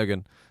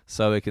Snogan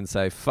so we can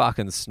say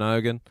fucking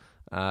Snogan.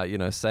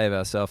 Save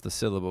ourselves the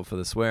syllable for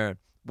the swearing.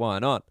 Why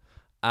not?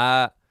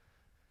 I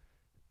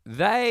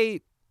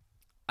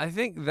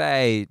think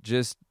they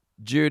just,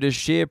 due to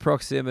sheer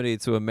proximity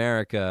to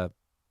America,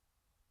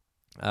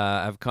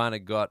 have kind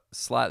of got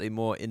slightly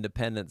more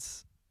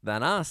independence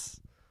than us.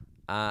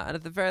 And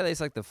at the very least,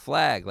 like the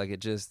flag, like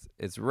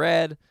it's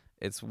red,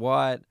 it's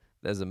white,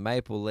 there's a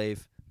maple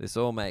leaf. This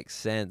all makes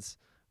sense,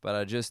 but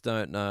I just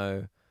don't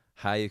know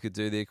how you could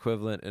do the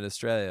equivalent in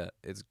Australia.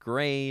 It's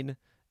green,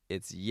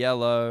 it's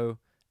yellow,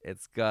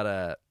 it's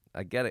got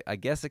I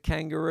guess a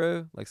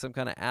kangaroo, like some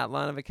kind of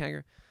outline of a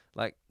kangaroo.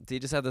 Like, do you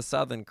just have the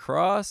Southern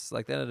Cross?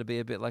 Like, then it'd be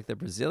a bit like the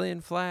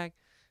Brazilian flag.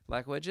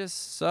 Like, we're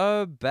just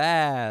so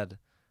bad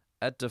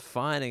at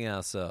defining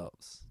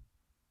ourselves.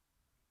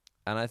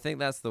 And I think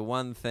that's the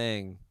one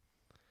thing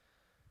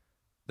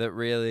that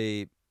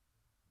really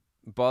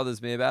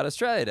bothers me about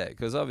Australia Day.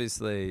 Because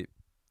obviously,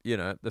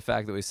 the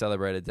fact that we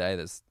celebrate a day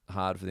that's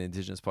hard for the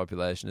Indigenous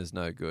population is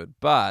no good.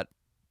 But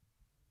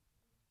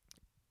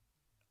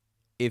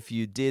if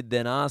you did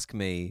then ask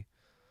me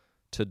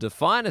to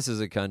define us as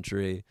a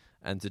country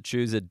and to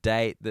choose a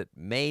date that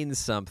means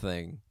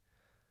something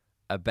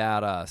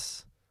about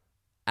us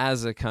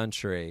as a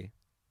country,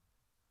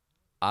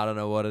 I don't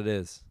know what it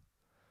is.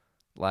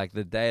 Like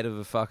the date of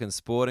a fucking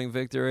sporting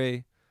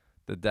victory,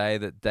 the day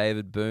that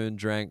David Boone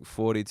drank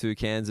 42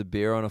 cans of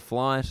beer on a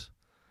flight.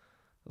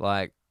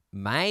 Like,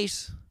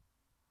 mate,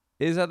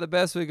 is that the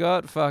best we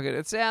got? Fuck it.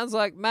 It sounds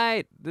like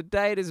mate. The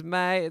date is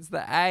May. It's the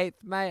 8th.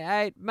 May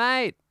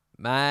 8th.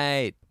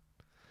 Mate.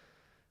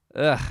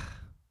 Ugh.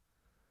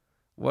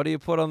 What do you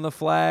put on the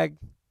flag?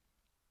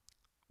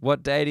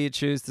 What day do you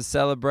choose to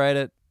celebrate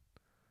it?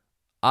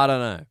 I don't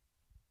know.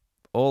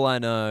 All I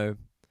know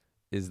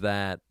is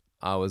that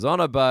I was on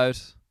a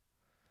boat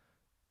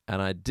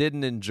and I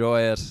didn't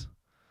enjoy it,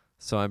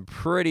 so I'm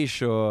pretty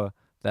sure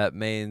that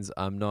means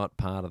I'm not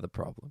part of the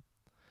problem.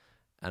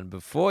 And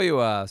before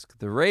you ask,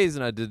 the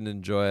reason I didn't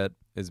enjoy it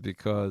is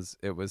because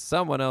it was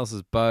someone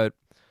else's boat,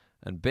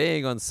 and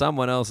being on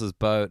someone else's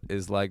boat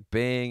is like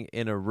being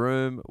in a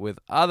room with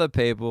other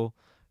people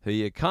who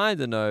you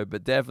kind of know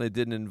but definitely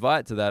didn't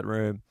invite to that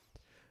room,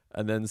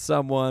 and then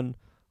someone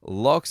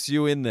locks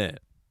you in there.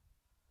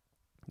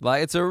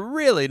 Like, it's a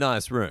really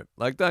nice room.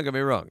 Like, don't get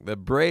me wrong. The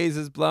breeze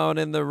is blowing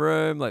in the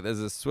room. Like,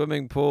 there's a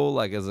swimming pool.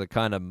 Like, there's a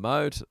kind of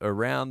moat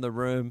around the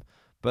room.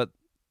 But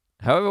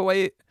however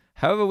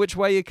which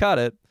way you cut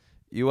it,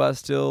 you are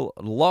still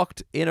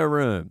locked in a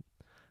room.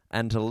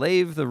 And to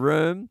leave the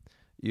room,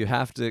 you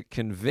have to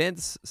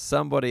convince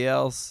somebody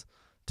else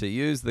to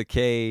use the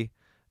key.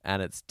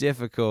 And it's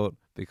difficult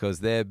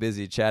because they're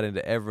busy chatting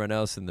to everyone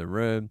else in the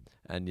room.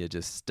 And you're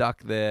just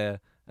stuck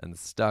there. And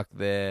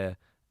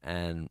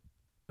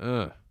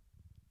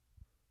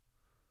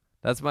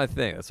that's my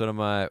thing. That's one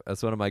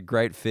of my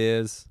great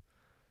fears.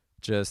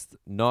 just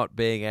not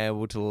being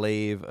able to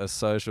leave a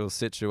social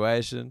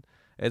situation.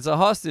 It's a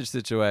hostage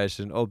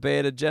situation,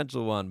 albeit a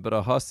gentle one, but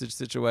a hostage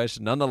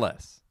situation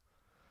nonetheless.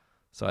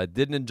 So I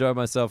didn't enjoy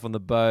myself on the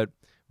boat,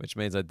 which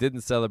means I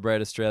didn't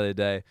celebrate Australia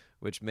Day,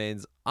 which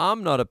means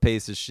I'm not a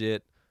piece of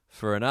shit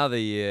for another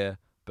year.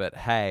 But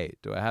hey,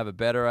 do I have a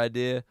better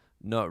idea?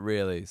 Not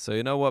really. So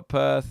you know what,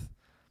 Perth?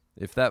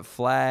 If that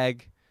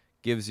flag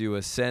gives you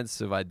a sense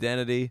of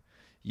identity,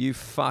 you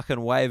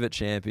fucking wave it,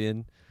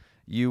 champion.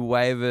 You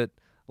wave it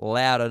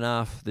loud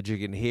enough that you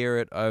can hear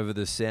it over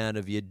the sound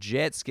of your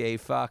jet ski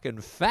fucking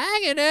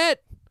fanging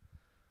it.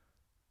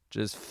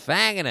 Just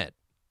fanging it.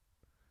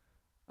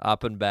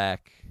 Up and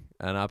back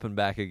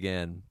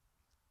again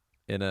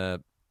in a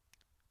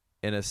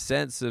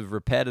sense of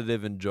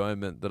repetitive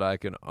enjoyment that I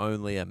can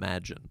only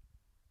imagine.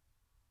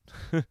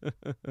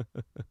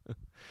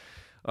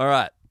 All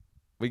right.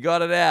 We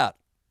got it out.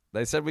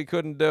 They said we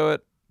couldn't do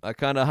it. I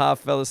kind of half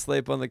fell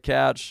asleep on the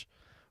couch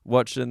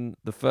watching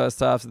the first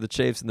half of the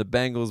Chiefs and the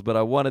Bengals, but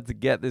I wanted to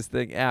get this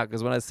thing out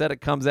because when I said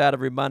it comes out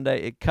every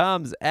Monday, it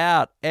comes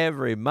out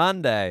every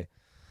Monday.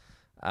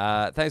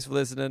 Thanks for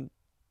listening.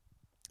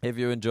 If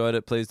you enjoyed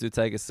it, please do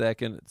take a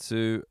second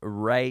to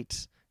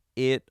rate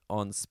it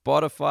on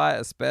Spotify,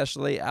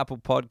 especially Apple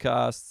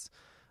Podcasts.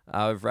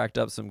 We've racked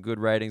up some good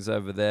ratings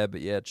over there, but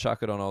yeah,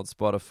 chuck it on old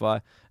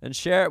Spotify and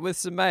share it with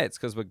some mates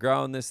because we're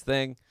growing this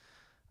thing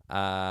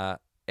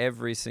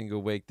every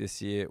single week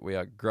this year. We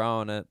are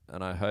growing it,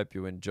 and I hope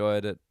you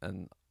enjoyed it.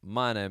 And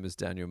my name is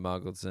Daniel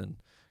Muggleton.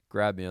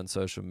 Grab me on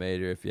social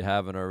media if you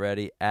haven't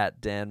already,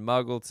 at Dan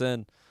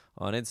Muggleton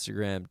on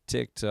Instagram,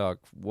 TikTok,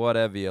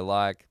 whatever you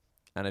like.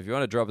 And if you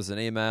want to drop us an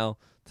email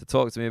to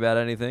talk to me about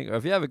anything, or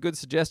if you have a good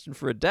suggestion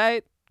for a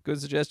date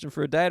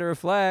or a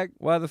flag,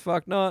 why the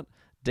fuck not?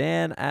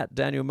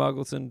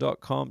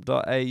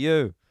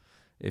 Dan@danielmuggleton.com.au.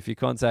 If you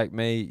contact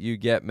me, you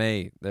get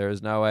me. There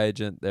is no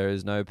agent. There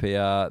is no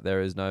PR.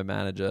 There is no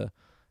manager.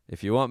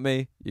 If you want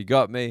me, you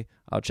got me.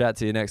 I'll chat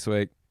to you next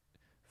week.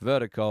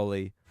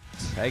 Vertically,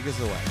 take us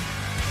away.